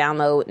definitely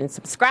download and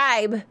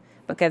subscribe,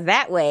 because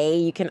that way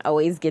you can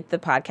always get the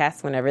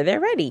podcast whenever they're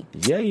ready.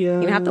 Yeah. You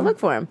don't have to look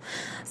for them.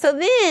 So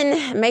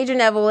then Major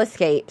Neville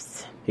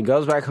escapes. He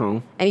goes back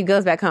home. And he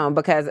goes back home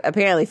because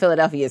apparently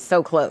Philadelphia is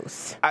so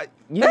close.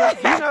 You know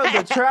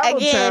the travel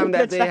Again, time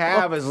that the they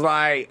travel. have is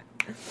like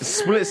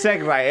split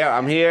second. Like, yeah,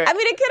 I'm here. I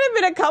mean, it could have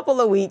been a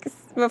couple of weeks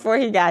before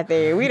he got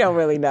there. We don't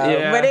really know.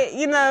 Yeah. But,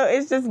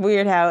 it's just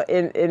weird how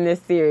in this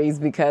series,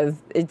 because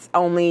it's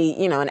only,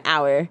 an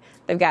hour,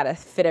 they've got to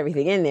fit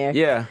everything in there.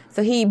 Yeah.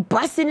 So he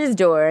busts in his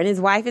door, and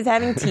his wife is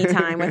having tea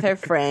time with her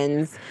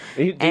friends.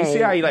 Do you see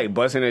how he like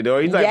busting the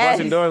door? He's like Yes.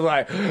 busting doors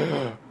like,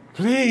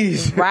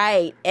 please.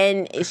 Right.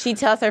 And she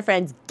tells her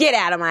friends, get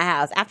out of my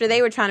house, after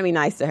they were trying to be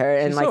nice to her.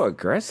 And She's so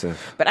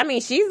aggressive. But I mean,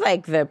 she's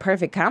like the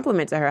perfect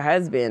compliment to her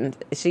husband.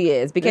 She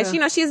is. Because, she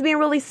was being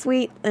really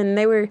sweet, and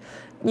they were,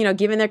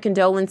 giving their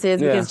condolences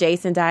because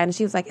Jason died. And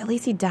she was like, at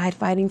least he died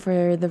fighting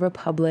for the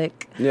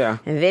Republic. Yeah.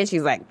 And then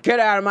she's like, get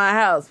out of my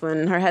house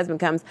when her husband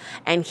comes.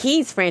 And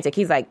he's frantic.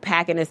 He's like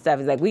packing his stuff.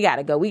 He's like, we got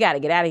to go. We got to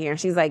get out of here. And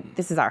she's like,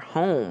 this is our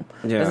home.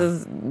 Yeah.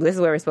 This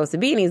is where we're supposed to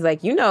be. And he's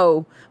like,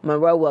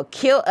 Monroe will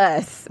kill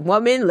us.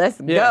 Woman,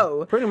 let's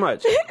go. Pretty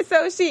much.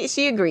 So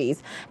she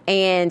agrees.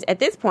 And at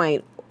this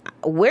point,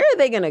 where are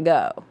they going to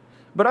go?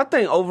 But I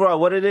think overall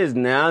what it is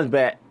now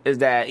is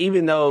that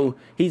even though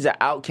he's an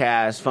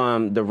outcast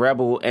from the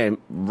Rebel, and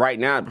right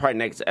now, probably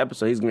next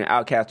episode, he's going to be an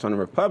outcast from the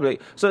Republic.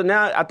 So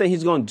now I think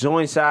he's going to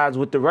join sides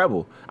with the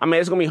Rebel. I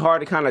mean, it's going to be hard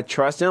to kind of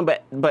trust him,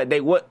 but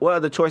what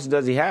other choices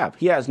does he have?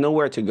 He has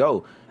nowhere to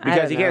go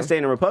because he can't stay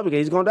in the Republic.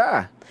 He's going to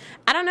die.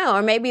 I don't know.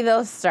 Or maybe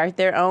they'll start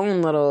their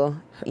own little,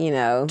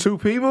 2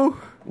 people?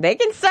 They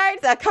can start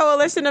a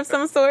coalition of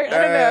some sort. I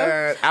don't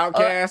know.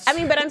 Outcasts.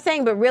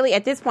 But really,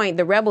 at this point,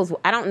 the rebels,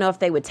 I don't know if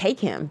they would take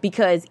him,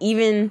 because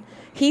even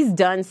he's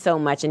done so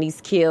much, and he's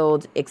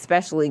killed,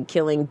 especially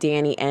killing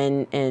Danny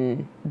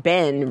and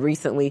Ben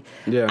recently.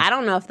 Yeah. I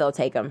don't know if they'll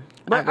take him.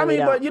 But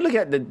but you look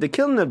at the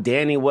killing of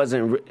Danny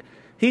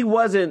he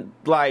wasn't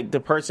like the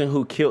person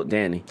who killed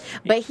Danny.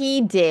 But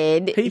he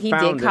did. He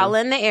did call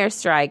in the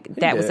airstrike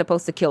that was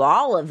supposed to kill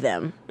all of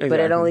them, but it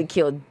Exactly. only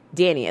killed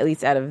Danny, at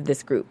least out of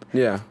this group.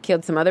 Yeah.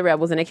 Killed some other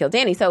rebels, and it killed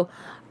Danny. So,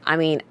 I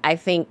mean, I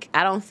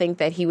don't think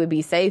that he would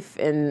be safe,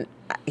 and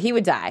he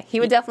would die. He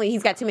would definitely,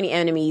 he's got too many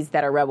enemies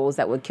that are rebels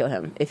that would kill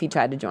him if he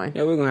tried to join.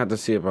 Yeah, we're going to have to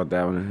see about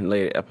that one in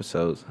later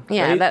episodes.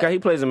 Yeah, he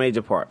plays a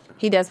major part.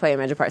 He does play a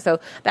major part. So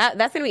that's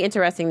going to be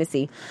interesting to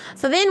see.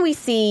 So then we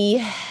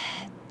see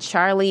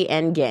Charlie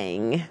and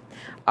gang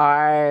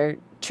are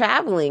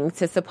traveling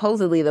to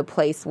supposedly the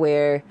place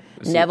where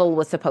Neville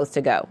was supposed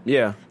to go.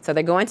 Yeah. So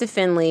they're going to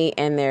Finley,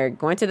 and they're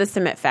going to the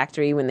cement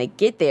factory. When they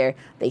get there,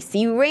 they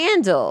see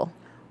Randall.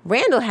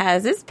 Randall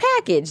has this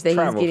package that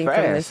Travel he's getting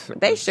fast. from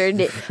this. They sure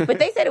did. But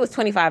they said it was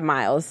 25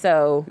 miles.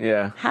 So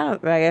Yeah.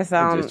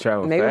 Just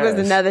travel maybe it was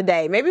fast. another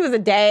day. Maybe it was a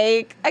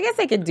day. I guess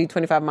they could do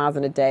 25 miles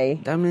in a day.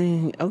 I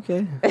mean,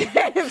 okay.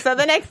 So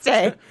the next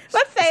day,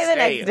 let's say the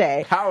next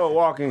day, Power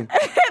walking.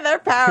 they're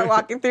power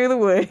walking through the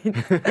woods.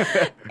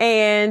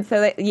 And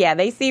so,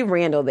 they see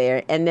Randall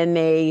there. And then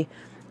they,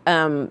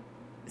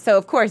 so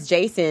of course,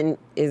 Jason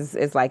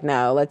is like,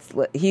 no,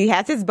 he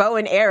has his bow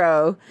and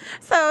arrow.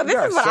 So this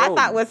is what I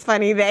thought was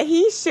funny, that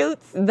he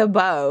shoots the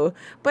bow,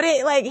 but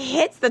it like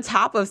hits the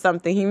top of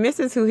something. He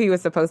misses who he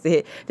was supposed to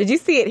hit. Did you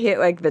see it hit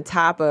like the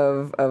top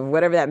of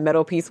whatever that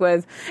metal piece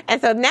was?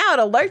 And so now it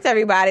alerts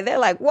everybody. They're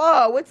like,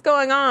 whoa, what's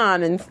going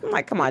on? And I'm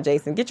like, come on,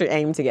 Jason, get your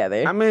aim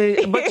together. I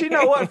mean, but you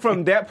know what?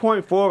 From that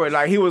point forward,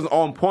 like, he was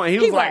on point. He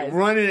was like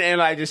running and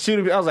like just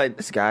shooting. I was like,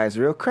 this guy is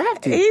real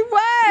crafty. He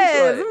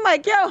was. I'm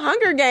like, yo,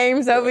 Hunger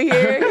Games over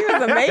here. He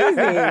was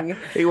amazing.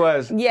 He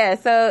was. Yeah,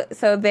 so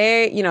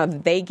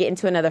they get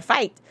into another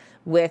fight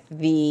with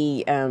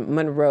the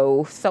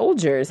Monroe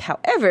soldiers.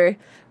 However,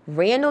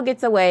 Randall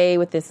gets away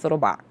with this little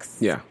box.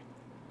 Yeah.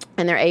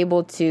 And they're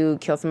able to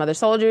kill some other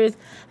soldiers.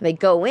 They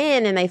go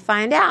in and they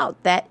find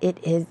out that it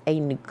is a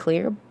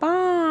nuclear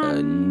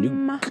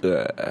bomb.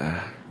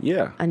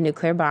 Yeah. A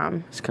nuclear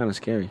bomb. It's kind of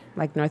scary.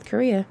 Like North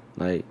Korea.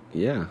 Like,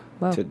 yeah.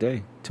 Well,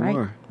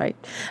 Tomorrow. Right.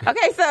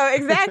 Okay, so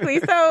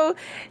exactly. So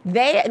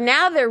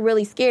they're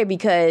really scared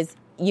because,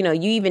 you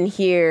even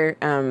hear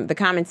the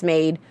comments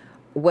made,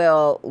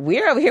 well,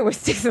 we're over here with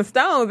sticks and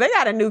stones. They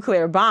got a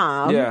nuclear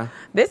bomb. Yeah.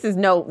 This is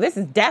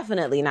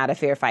definitely not a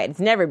fair fight. It's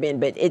never been,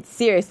 but it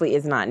seriously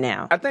is not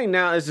now. I think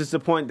now it's just the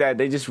point that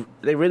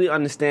they really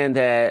understand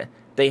that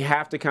they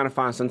have to kind of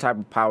find some type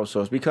of power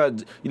source,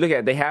 because you look at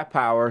it, they have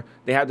power,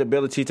 they have the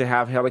ability to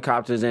have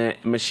helicopters and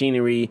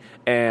machinery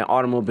and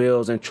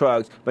automobiles and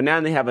trucks, but now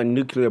they have a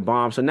nuclear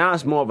bomb, so now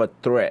it's more of a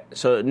threat.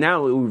 So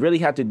now we really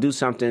have to do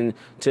something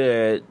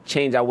to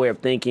change our way of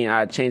thinking,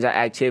 change our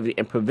activity,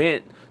 and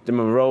prevent the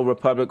Monroe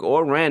Republic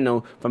or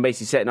Randall from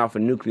basically setting off a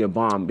nuclear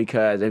bomb,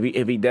 because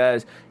if he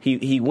does,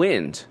 he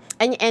wins.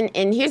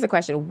 And here's the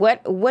question: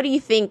 What do you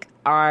think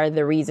are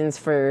the reasons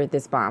for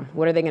this bomb?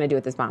 What are they going to do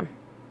with this bomb?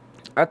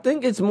 I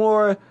think it's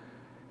more.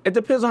 It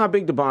depends on how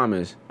big the bomb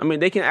is. I mean,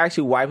 they can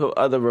actually wipe up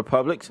other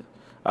republics,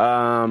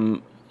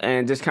 and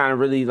just kind of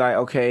really like,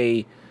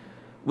 okay,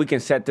 we can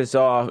set this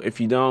off.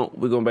 If you don't,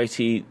 we're gonna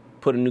basically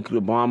put a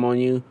nuclear bomb on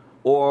you.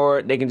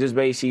 Or they can just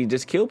basically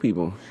just kill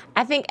people.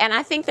 I think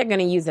they're going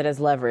to use it as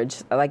leverage.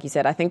 Like you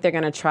said, I think they're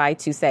going to try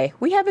to say,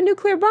 we have a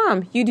nuclear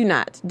bomb. You do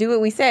not. Do what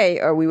we say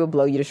or we will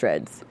blow you to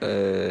shreds.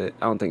 I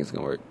don't think it's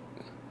going to work.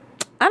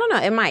 I don't know.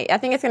 It might. I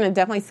think it's going to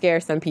definitely scare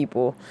some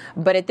people.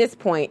 But at this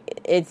point,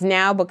 it's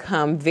now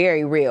become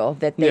very real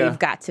that they've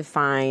got to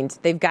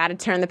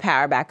turn the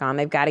power back on.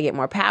 They've got to get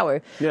more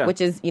power,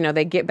 which is,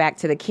 they get back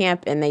to the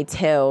camp and they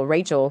tell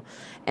Rachel,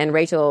 and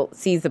Rachel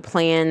sees the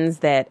plans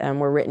that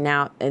were written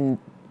out, and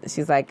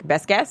she's like,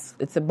 best guess,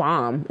 it's a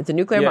bomb. It's a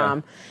nuclear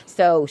bomb.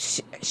 So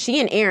she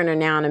and Aaron are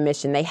now on a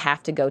mission. They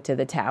have to go to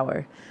the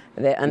tower.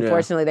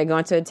 Unfortunately, they're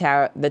going to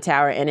the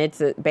tower, and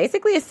it's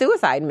basically a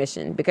suicide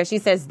mission because she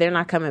says they're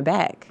not coming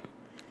back.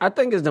 I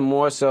think it's the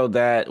more so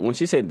that when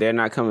she said they're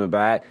not coming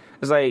back,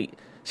 it's like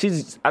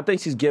I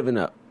think she's giving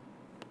up.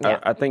 Yeah.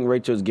 I think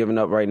Rachel's giving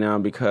up right now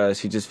because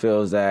she just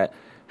feels that,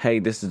 hey,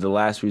 this is the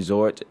last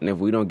resort, and if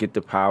we don't get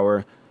the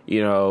power,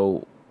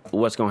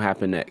 what's going to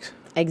happen next?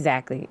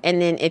 Exactly.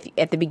 And then if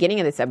at the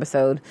beginning of this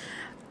episode,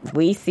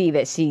 we see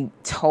that she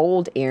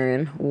told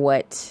Aaron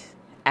what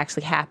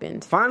actually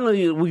happened.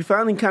 We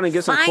finally kind of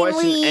get some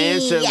questions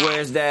answered,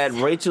 whereas that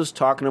Rachel's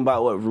talking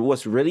about what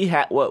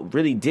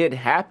really did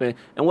happen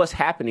and what's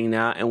happening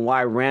now, and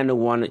why Randall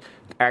wanted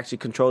actually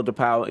control the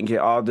power and get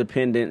all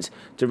dependents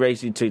to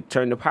basically to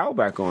turn the power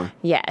back on.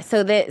 Yeah.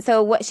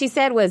 So what she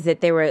said was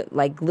that they were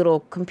like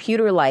little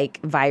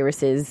computer-like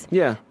viruses.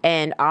 Yeah.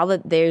 And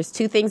there's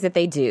two things that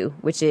they do,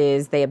 which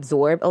is they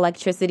absorb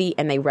electricity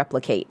and they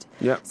replicate.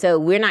 Yeah. So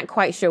we're not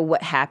quite sure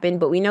what happened,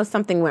 but we know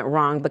something went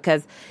wrong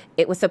because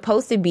it was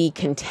supposed to be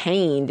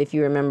contained, if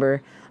you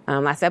remember.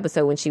 Last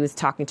episode when she was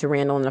talking to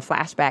Randall in a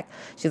flashback,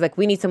 she's like,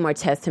 we need some more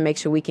tests to make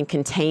sure we can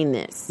contain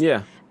this.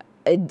 Yeah.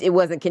 It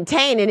wasn't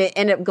contained, and it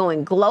ended up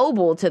going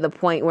global to the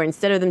point where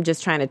instead of them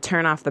just trying to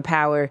turn off the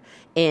power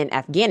in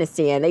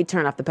Afghanistan, they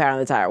turn off the power in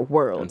the entire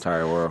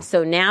world.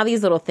 So now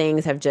these little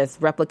things have just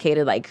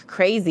replicated like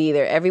crazy.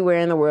 They're everywhere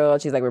in the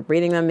world. She's like, we're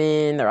breathing them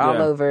in. They're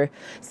all over.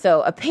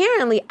 So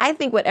apparently, I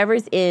think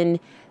whatever's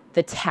in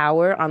the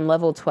tower on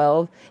level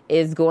 12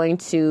 is going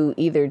to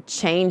either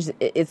change.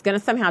 It's going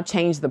to somehow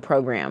change the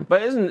program.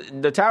 But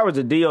isn't the tower's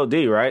a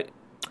DOD, right?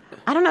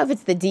 I don't know if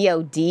it's the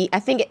DOD. I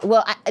think,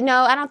 no,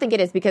 I don't think it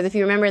is, because if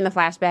you remember in the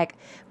flashback,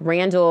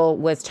 Randall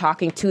was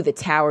talking to the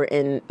tower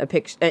in a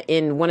picture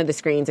in one of the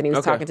screens, and he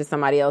was talking to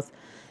somebody else,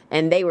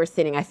 and they were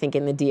sitting, I think,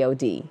 in the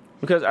DOD.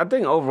 Because I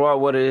think overall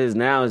what it is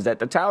now is that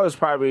the tower is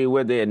probably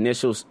where they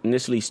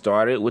initially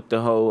started with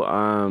the whole.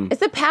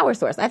 It's a power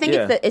source. I think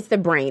it's the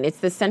brain. It's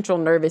the central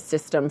nervous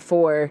system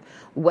for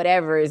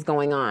whatever is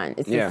going on.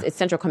 It's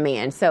central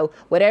command. So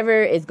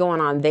whatever is going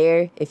on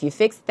there, if you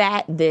fix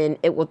that, then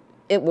it will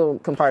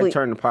probably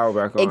turn the power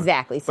back on.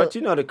 Exactly. So, but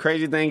the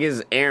crazy thing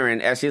is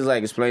Aaron, as she's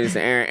like explaining this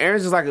to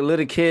Aaron's just like a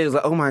little kid. He's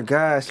like, oh my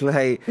gosh,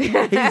 like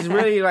he's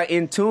really like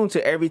in tune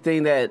to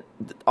everything that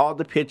all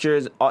the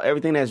pictures,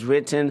 everything that's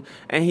written,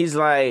 and he's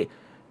like.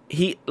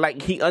 He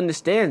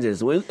understands this.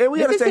 This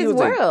is his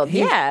world.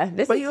 He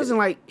was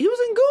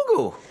in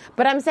Google.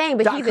 But I'm saying,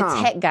 he's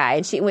a tech guy,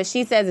 and what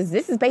she says is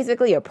this is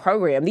basically a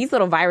program. These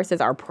little viruses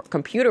are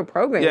computer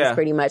programs,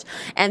 pretty much,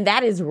 and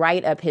that is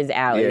right up his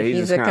alley. Yeah,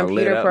 he's a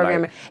computer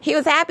programmer. He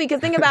was happy because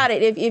think about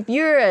it: if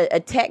you're a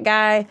tech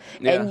guy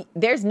and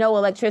there's no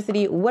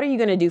electricity, what are you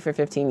going to do for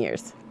 15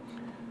 years?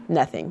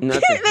 Nothing.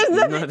 Nothing.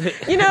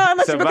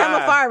 Unless you become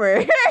a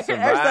farmer or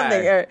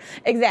something.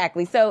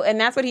 Exactly. So, and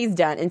that's what he's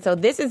done. And so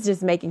this is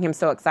just making him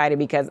so excited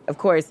because, of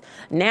course,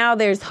 now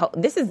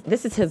this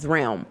is his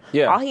realm.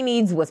 Yeah. All he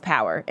needs was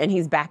power, and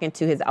he's back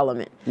into his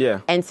element.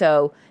 Yeah. And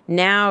so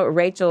now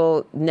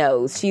Rachel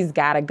knows she's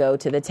got to go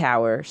to the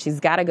tower.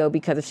 She's got to go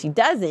because if she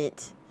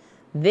doesn't,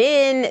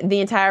 then the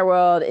entire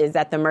world is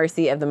at the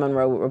mercy of the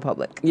Monroe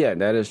Republic. Yeah,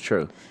 that is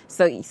true.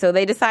 So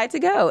they decide to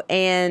go,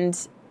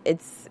 and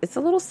it's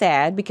a little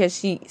sad because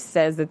she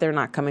says that they're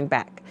not coming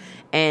back.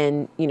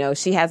 And,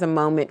 she has a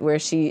moment where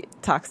she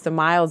talks to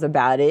Miles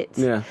about it.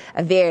 Yeah.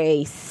 A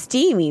very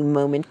steamy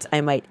moment,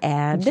 I might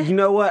add. You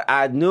know what?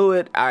 I knew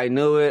it.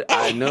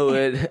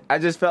 I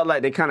just felt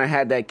like they kind of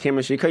had that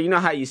chemistry. Because you know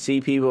how you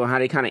see people and how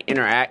they kind of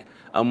interact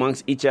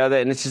amongst each other.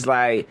 And it's just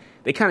like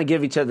they kind of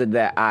give each other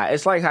that eye.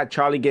 It's like how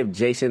Charlie gave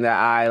Jason that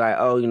eye. Like,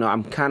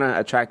 I'm kind of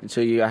attracted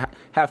to you. I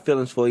have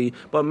feelings for you.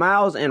 But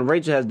Miles and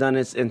Rachel has done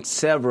this in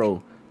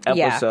several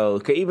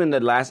episode. Yeah. Even the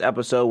last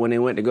episode when they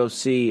went to go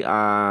see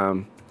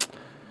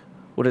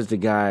what is the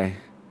guy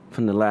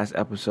from the last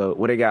episode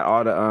where they got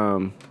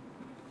all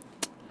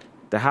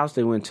the house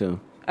they went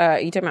to.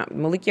 You talking about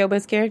Malik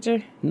Yoba's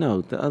character?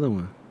 No, the other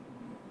one.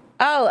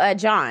 Oh,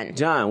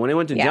 John. When they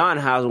went to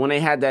John's house, when they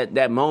had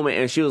that moment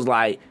and she was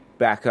like,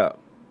 back up.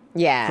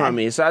 from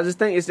me. So I just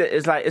think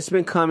it's like it's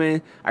been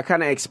coming. I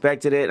kind of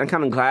expected it. I'm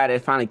kind of glad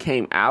it finally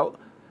came out.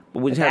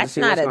 But we just have to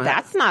see what's going to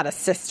happen. That's not a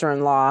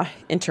sister-in-law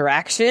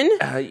interaction.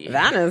 Yeah.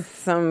 That is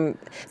some...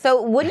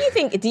 So what do you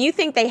think? Do you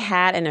think they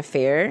had an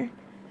affair?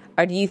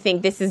 Or do you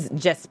think this is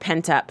just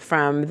pent up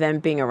from them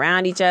being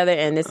around each other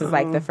and this is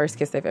like the first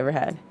kiss they've ever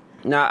had?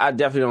 No, I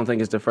definitely don't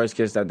think it's the first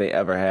kiss that they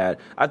ever had.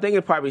 I think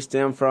it probably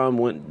stemmed from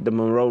the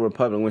Monroe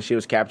Republic when she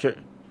was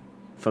captured.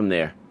 From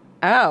there.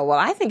 Oh, well,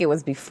 I think it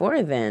was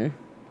before then.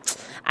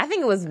 I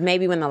think it was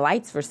maybe when the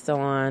lights were still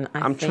on.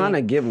 I'm trying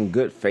to give them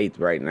good faith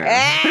right now.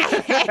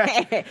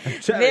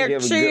 They're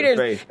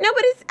cheaters. No,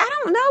 but I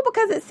don't know,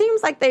 because it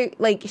seems like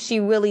she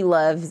really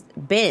loves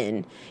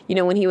Ben,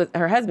 when he was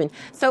her husband.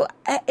 So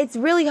it's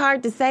really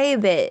hard to say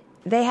that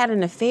they had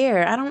an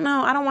affair. I don't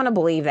know. I don't want to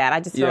believe that. I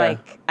just feel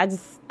like I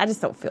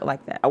just don't feel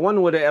like that. I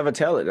wonder would they ever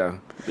tell it though.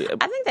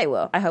 I think they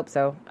will. I hope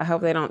so. I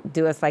hope they don't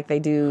do us like they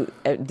did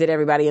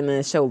everybody in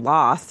the show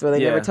Lost, where they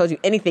never told you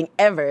anything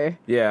ever.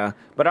 Yeah,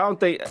 but I don't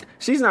think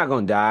she's not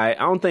going to die.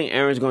 I don't think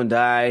Aaron's going to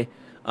die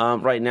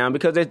right now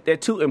because they're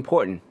too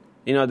important.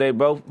 They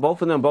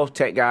both of them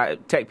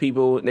tech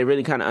people. They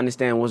really kind of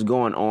understand what's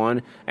going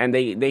on, and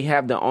they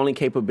have the only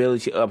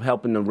capability of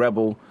helping the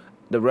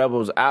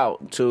rebels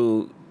out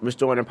to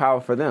restoring the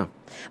power for them.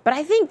 But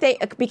I think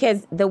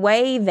because the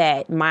way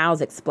that Miles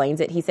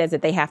explains it, he says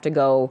that they have to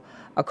go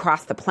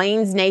across the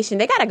Plains Nation.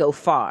 They got to go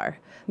far.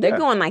 They're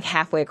going like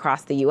halfway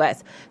across the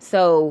U.S.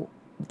 So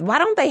why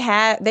don't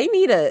they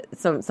need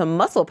some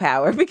muscle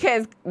power?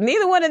 Because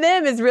neither one of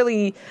them is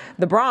really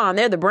the brawn.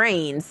 They're the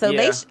brains. So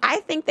I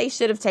think they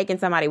should have taken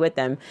somebody with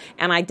them.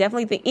 And I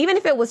definitely think, even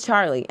if it was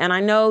Charlie, and I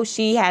know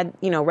she had,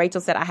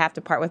 Rachel said, I have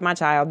to part with my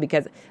child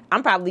because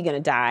I'm probably going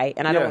to die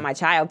and I don't want my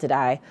child to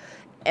die.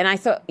 And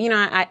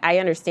I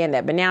understand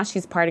that. But now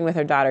she's parting with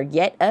her daughter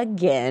yet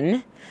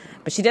again.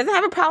 But she doesn't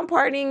have a problem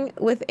parting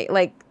with,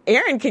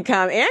 Aaron can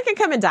come. Aaron can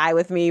come and die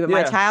with me, but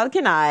my child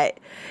cannot.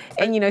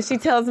 And, she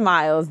tells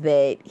Miles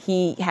that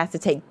he has to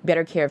take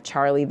better care of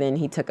Charlie than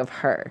he took of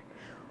her.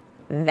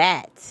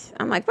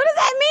 I'm like, what does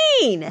that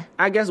mean?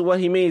 I guess what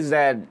he means is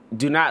that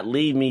do not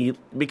leave me,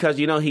 because,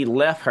 he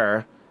left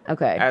her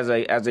as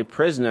a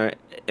prisoner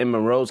in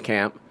Monroe's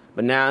camp.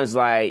 But now it's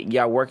like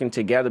y'all working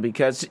together,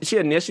 because she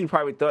initially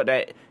probably thought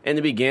that in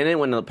the beginning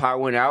when the power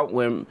went out,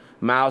 when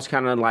Miles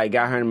kind of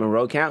got her in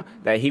Monroe camp,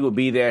 that he would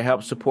be there,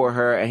 help support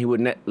her, and he would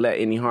not let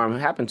any harm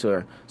happen to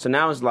her. So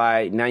now it's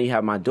like, now you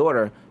have my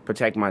daughter,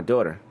 protect my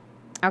daughter.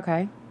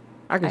 Okay.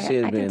 I can see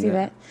it being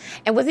that.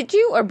 And was it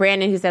you or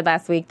Brandon who said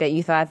last week that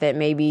you thought that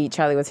maybe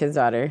Charlie was his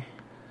daughter?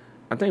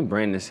 I think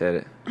Brandon said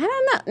it. I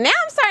don't know. Now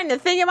I'm starting to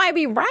think it might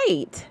be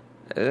right.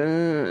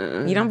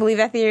 You don't believe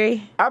that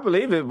theory? I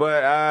believe it,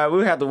 but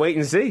we'll have to wait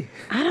and see.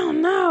 I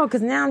don't know,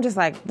 because now I'm just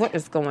like, what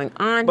is going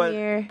on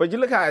here? But you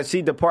look how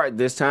she departed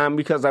this time,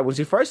 because when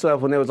she first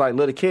left, when they was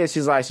little kids,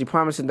 she's she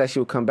promised that she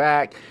would come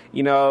back,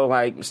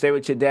 stay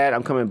with your dad,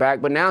 I'm coming back.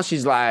 But now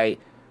she's like,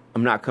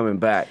 I'm not coming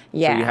back.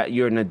 Yeah. So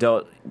you're an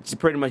adult.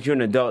 Pretty much you're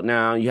an adult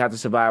now. You have to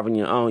survive on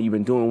your own. You've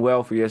been doing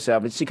well for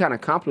yourself. And she kind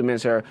of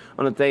compliments her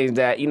on the things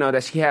that,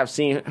 that she has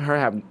seen her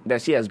have,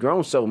 that she has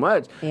grown so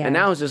much. Yeah. And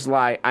now it's just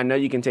like, I know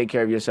you can take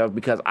care of yourself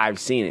because I've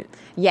seen it.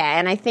 Yeah,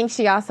 and I think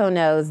she also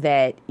knows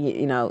that,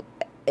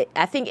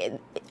 I think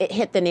it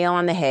hit the nail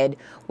on the head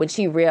when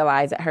she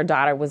realized that her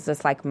daughter was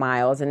just like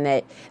Miles, and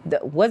that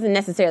wasn't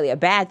necessarily a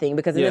bad thing,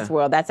 because in this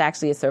world, that's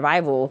actually a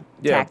survival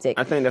tactic.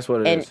 I think that's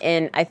what it is.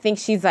 And I think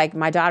she's like,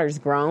 my daughter's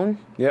grown.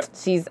 Yep.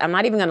 I'm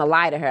not even going to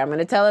lie to her. I'm going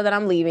to tell her that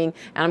I'm leaving,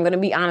 and I'm going to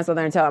be honest with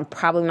her and tell her I'm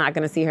probably not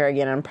going to see her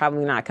again, and I'm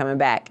probably not coming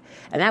back.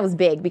 And that was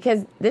big,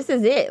 because this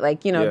is it.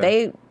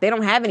 They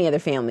don't have any other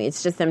family.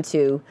 It's just them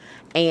two.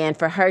 And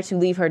for her to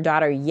leave her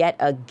daughter yet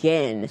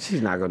again.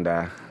 She's not going to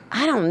die.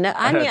 I don't know.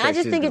 I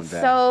just think it's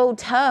so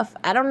tough.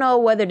 I don't know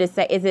whether to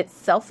say, is it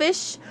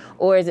selfish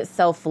or is it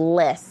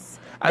selfless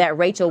that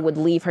Rachel would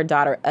leave her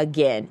daughter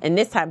again, and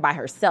this time by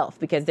herself,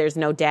 because there's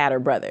no dad or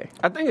brother?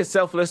 I think it's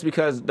selfless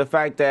because the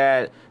fact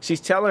that she's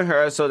telling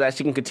her so that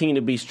she can continue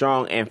to be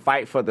strong and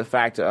fight for the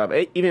fact of,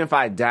 even if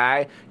I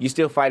die, you're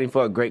still fighting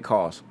for a great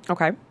cause.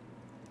 Okay.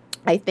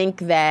 I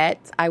think that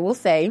I will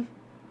say,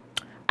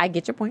 I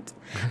get your point.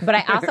 But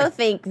I also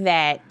think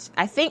that,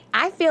 I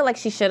feel like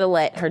she should have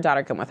let her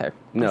daughter come with her.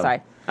 No, I'm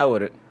sorry. I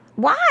wouldn't.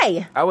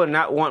 Why? I would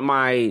not want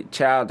my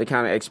child to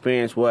kind of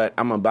experience what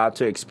I'm about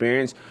to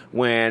experience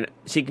when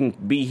she can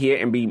be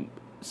here and be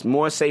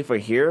more safer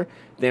here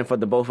than for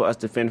the both of us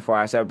to fend for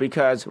ourselves,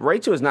 because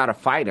Rachel is not a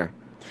fighter.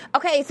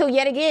 Okay, so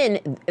yet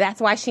again, that's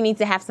why she needs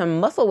to have some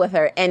muscle with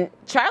her. And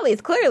Charlie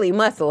is clearly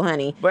muscle,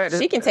 honey. But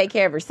she can take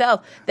care of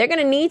herself. They're going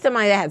to need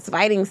somebody that has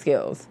fighting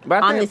skills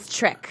on this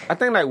trek. I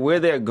think where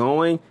they're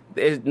going,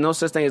 there's no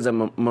such thing as a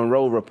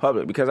Monroe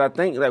Republic, because I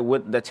think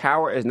with the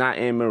tower is not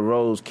in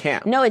Monroe's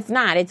camp. No, it's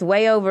not. It's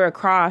way over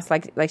across,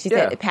 like she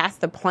said,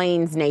 past the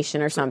Plains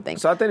Nation or something.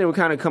 So I think they would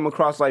kind of come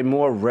across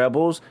more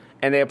rebels,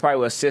 and they probably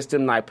will assist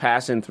them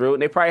passing through.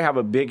 And they probably have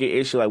a bigger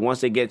issue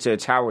once they get to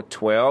Tower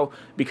 12,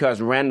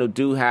 because Randall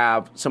do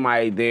have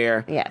somebody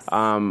there. Yes.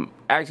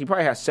 Actually,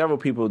 probably has several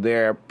people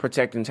there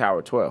protecting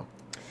Tower 12.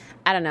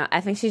 I don't know.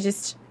 I think she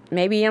just...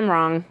 Maybe I'm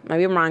wrong.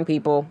 Maybe I'm wrong,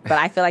 people. But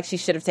I feel like she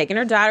should have taken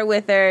her daughter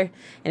with her. And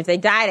if they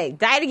die, they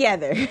die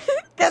together.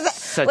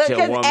 Because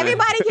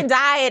everybody can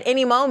die at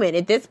any moment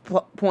at this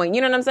point. You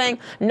know what I'm saying?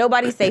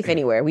 Nobody's safe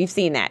anywhere. We've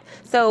seen that.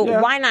 So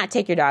why not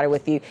take your daughter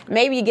with you?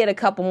 Maybe you get a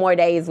couple more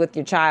days with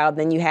your child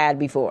than you had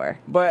before.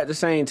 But at the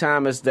same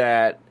time, it's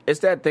that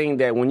thing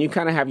that when you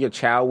kind of have your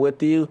child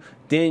with you,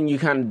 then you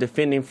kind of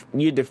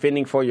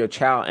defending for your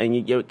child,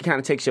 and it kind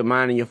of takes your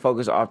mind and your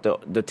focus off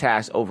the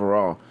task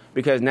overall.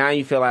 Because now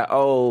you feel like,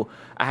 oh,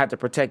 I have to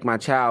protect my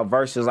child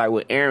versus like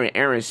with Aaron.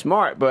 Aaron's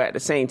smart, but at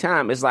the same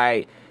time, it's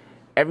like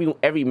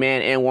every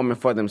man and woman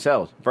for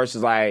themselves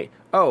versus like,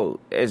 oh,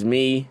 it's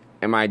me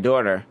and my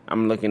daughter.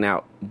 I'm looking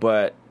out,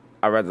 but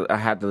I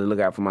have to look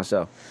out for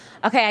myself.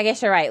 Okay, I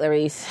guess you're right,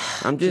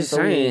 Larice. I'm just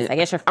saying. I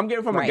guess I'm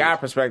getting from a guy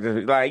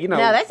perspective, like, you know.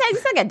 No, that's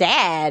like a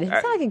dad.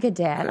 It's like a good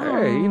dad.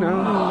 Hey, you know.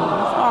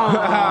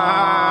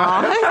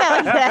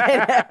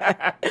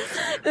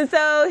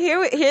 So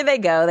here they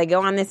go. They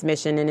go on this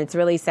mission, and it's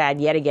really sad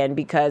yet again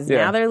because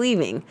now they're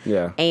leaving.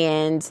 Yeah.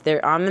 And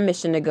they're on the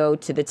mission to go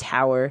to the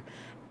tower,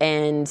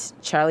 and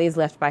Charlie is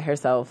left by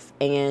herself,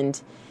 and,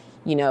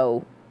 you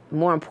know,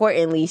 more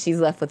importantly,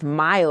 she's left with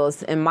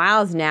Miles, and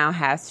Miles now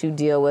has to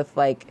deal with,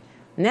 like,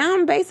 now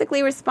I'm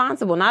basically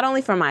responsible, not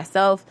only for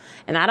myself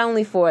and not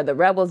only for the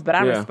rebels, but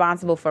I'm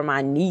responsible for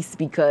my niece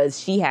because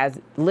she has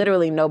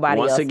literally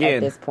nobody else at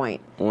this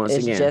point.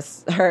 It's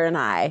just her and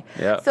I.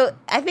 Yep. So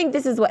I think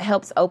this is what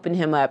helps open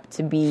him up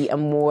to be a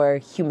more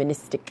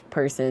humanistic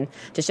person,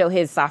 to show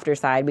his softer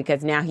side,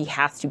 because now he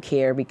has to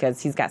care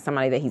because he's got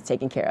somebody that he's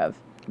taking care of.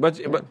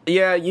 But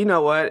yeah, you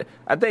know what?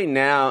 I think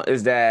now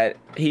is that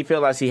he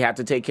feels like he have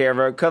to take care of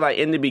her. Because like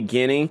in the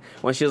beginning,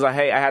 when she was like,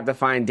 hey, I have to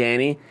find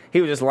Danny,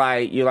 he was just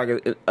like, you're like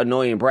an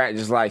annoying brat.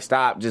 Just like,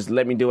 stop. Just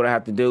let me do what I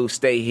have to do.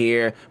 Stay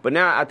here. But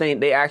now I think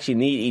they actually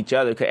need each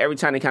other. Because every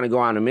time they kind of go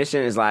on a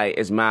mission, it's like,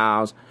 it's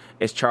Miles,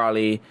 it's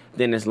Charlie.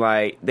 Then it's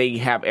like they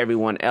have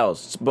everyone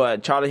else.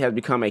 But Charlie has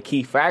become a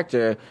key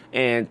factor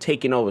in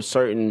taking over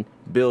certain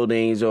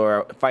buildings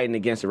or fighting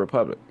against the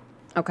Republic.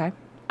 Okay.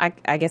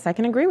 I guess I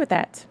can agree with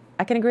that.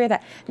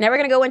 Now we're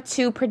going to go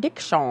into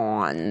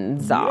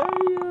predictions.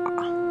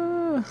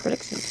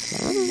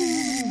 Predictions.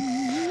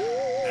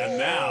 And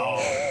now,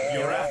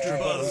 your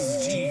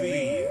AfterBuzz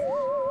TV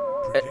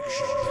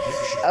prediction.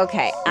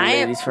 Okay,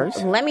 Ladies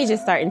first. Let me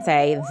just start and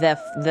say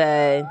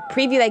the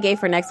preview they gave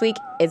for next week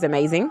is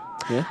amazing.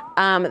 Yeah.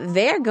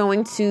 They're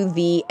going to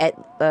the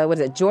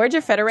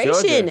Georgia Federation.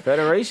 Georgia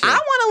Federation. I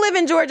want to live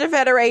in Georgia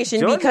Federation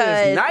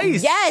because is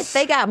nice. Yes,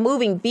 they got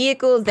moving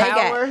vehicles.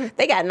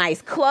 They got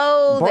nice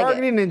clothes.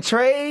 Bargaining and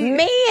trade.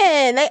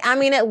 Man,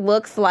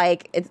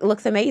 it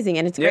looks amazing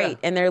and it's great.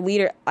 And their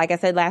leader, like I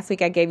said last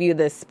week, I gave you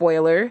the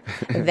spoiler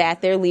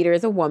that their leader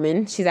is a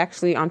woman. She's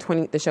actually on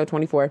the show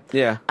 24.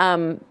 Yeah.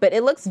 But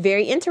it looks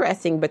very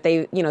interesting. But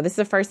this is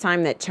the first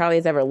time that Charlie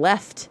has ever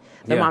left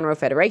the Monroe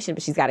Federation,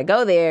 but she's got to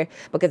go there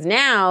because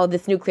now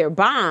this nuclear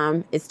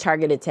bomb is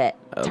targeted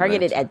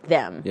at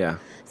them. Yeah.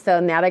 So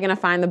now they're going to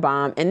find the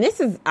bomb, and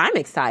I'm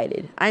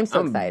excited. I'm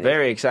excited.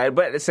 Very excited,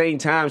 but at the same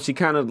time, she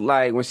kind of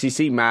like when she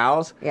see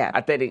Miles. Yeah.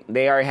 I think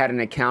they already had an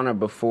encounter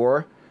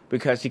before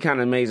because she kind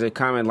of made a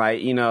comment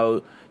like, you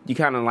know, you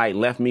kind of like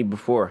left me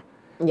before.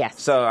 Yes.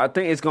 So I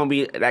think it's going to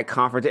be that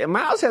confrontation. And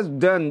Miles has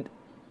done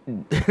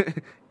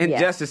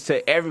injustice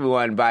to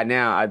everyone by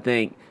now, I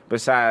think,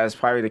 besides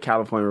probably the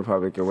California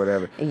Republic or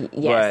whatever.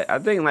 Yes. But I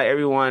think like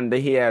everyone that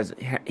he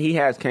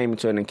has came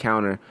into an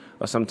encounter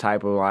or some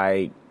type of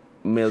like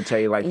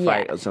military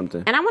fight or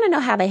something. And I want to know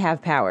how they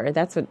have power.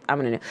 That's what I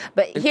want to know.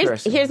 But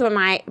here's what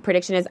my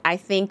prediction is. I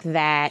think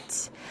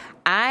that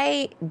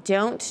I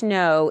don't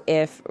know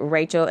if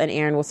Rachel and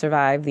Aaron will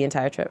survive the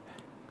entire trip.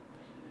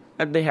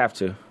 They have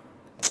to.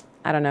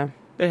 I don't know.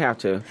 They have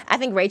to. I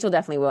think Rachel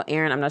definitely will.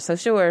 Aaron, I'm not so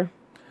sure.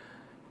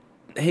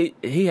 He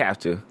have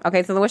to.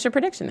 Okay, so what's your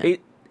prediction then?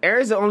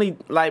 Aaron's the only,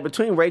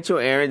 between Rachel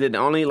and Aaron, they're the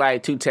only,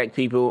 two tech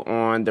people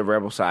on the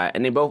rebel side.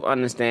 And they both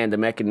understand the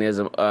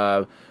mechanism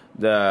of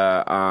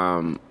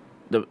the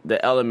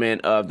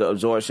element of the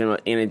absorption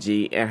of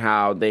energy and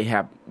how they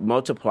have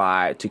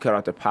multiplied to cut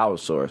off the power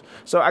source.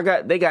 So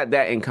they got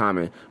that in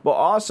common. But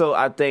also,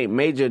 I think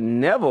Major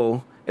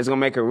Neville is going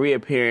to make a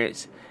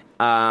reappearance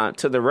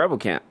to the rebel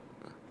camp.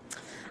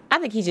 I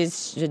think he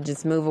should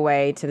just move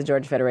away to the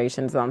Georgia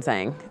Federation, is what I'm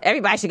saying.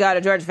 Everybody should go to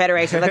Georgia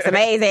Federation. It looks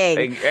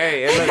amazing.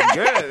 Hey, it looks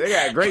good. They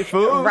got great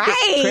food.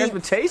 Right.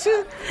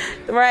 Transportation.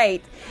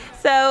 Right.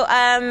 So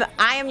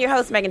I am your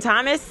host, Megan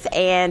Thomas,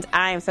 and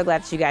I am so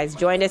glad that you guys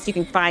joined us. You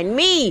can find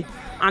me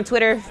on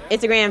Twitter,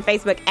 Instagram,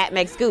 Facebook, at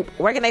Meg Scoop.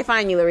 Where can they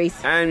find you,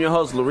 Larice? I am your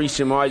host,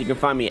 Larice Shamar. You can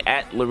find me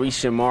at Larice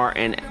Shamar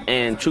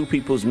and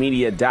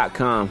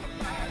TruePeoplesMedia.com.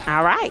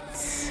 All right.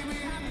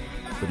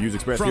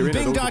 From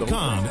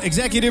Bing.com,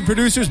 executive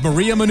producers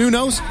Maria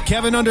Menounos,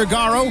 Kevin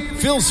Undergaro,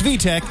 Phil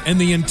Svitek, and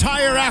the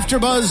entire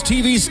AfterBuzz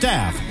TV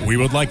staff. We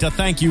would like to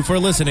thank you for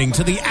listening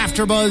to the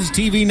AfterBuzz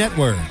TV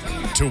Network.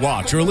 To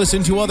watch or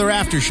listen to other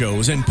after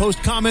shows and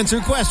post comments or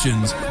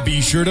questions,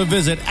 be sure to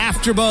visit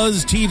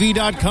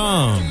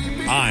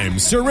AfterBuzzTV.com. I'm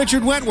Sir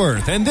Richard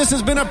Wentworth, and this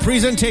has been a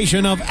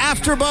presentation of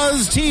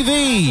AfterBuzz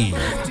TV.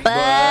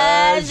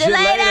 Buzz you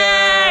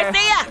later.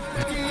 See ya.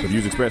 The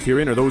views expressed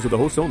herein are those of the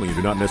hosts only and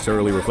do not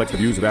necessarily reflect the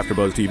views of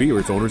AfterBuzz TV or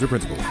its owners or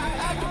principals.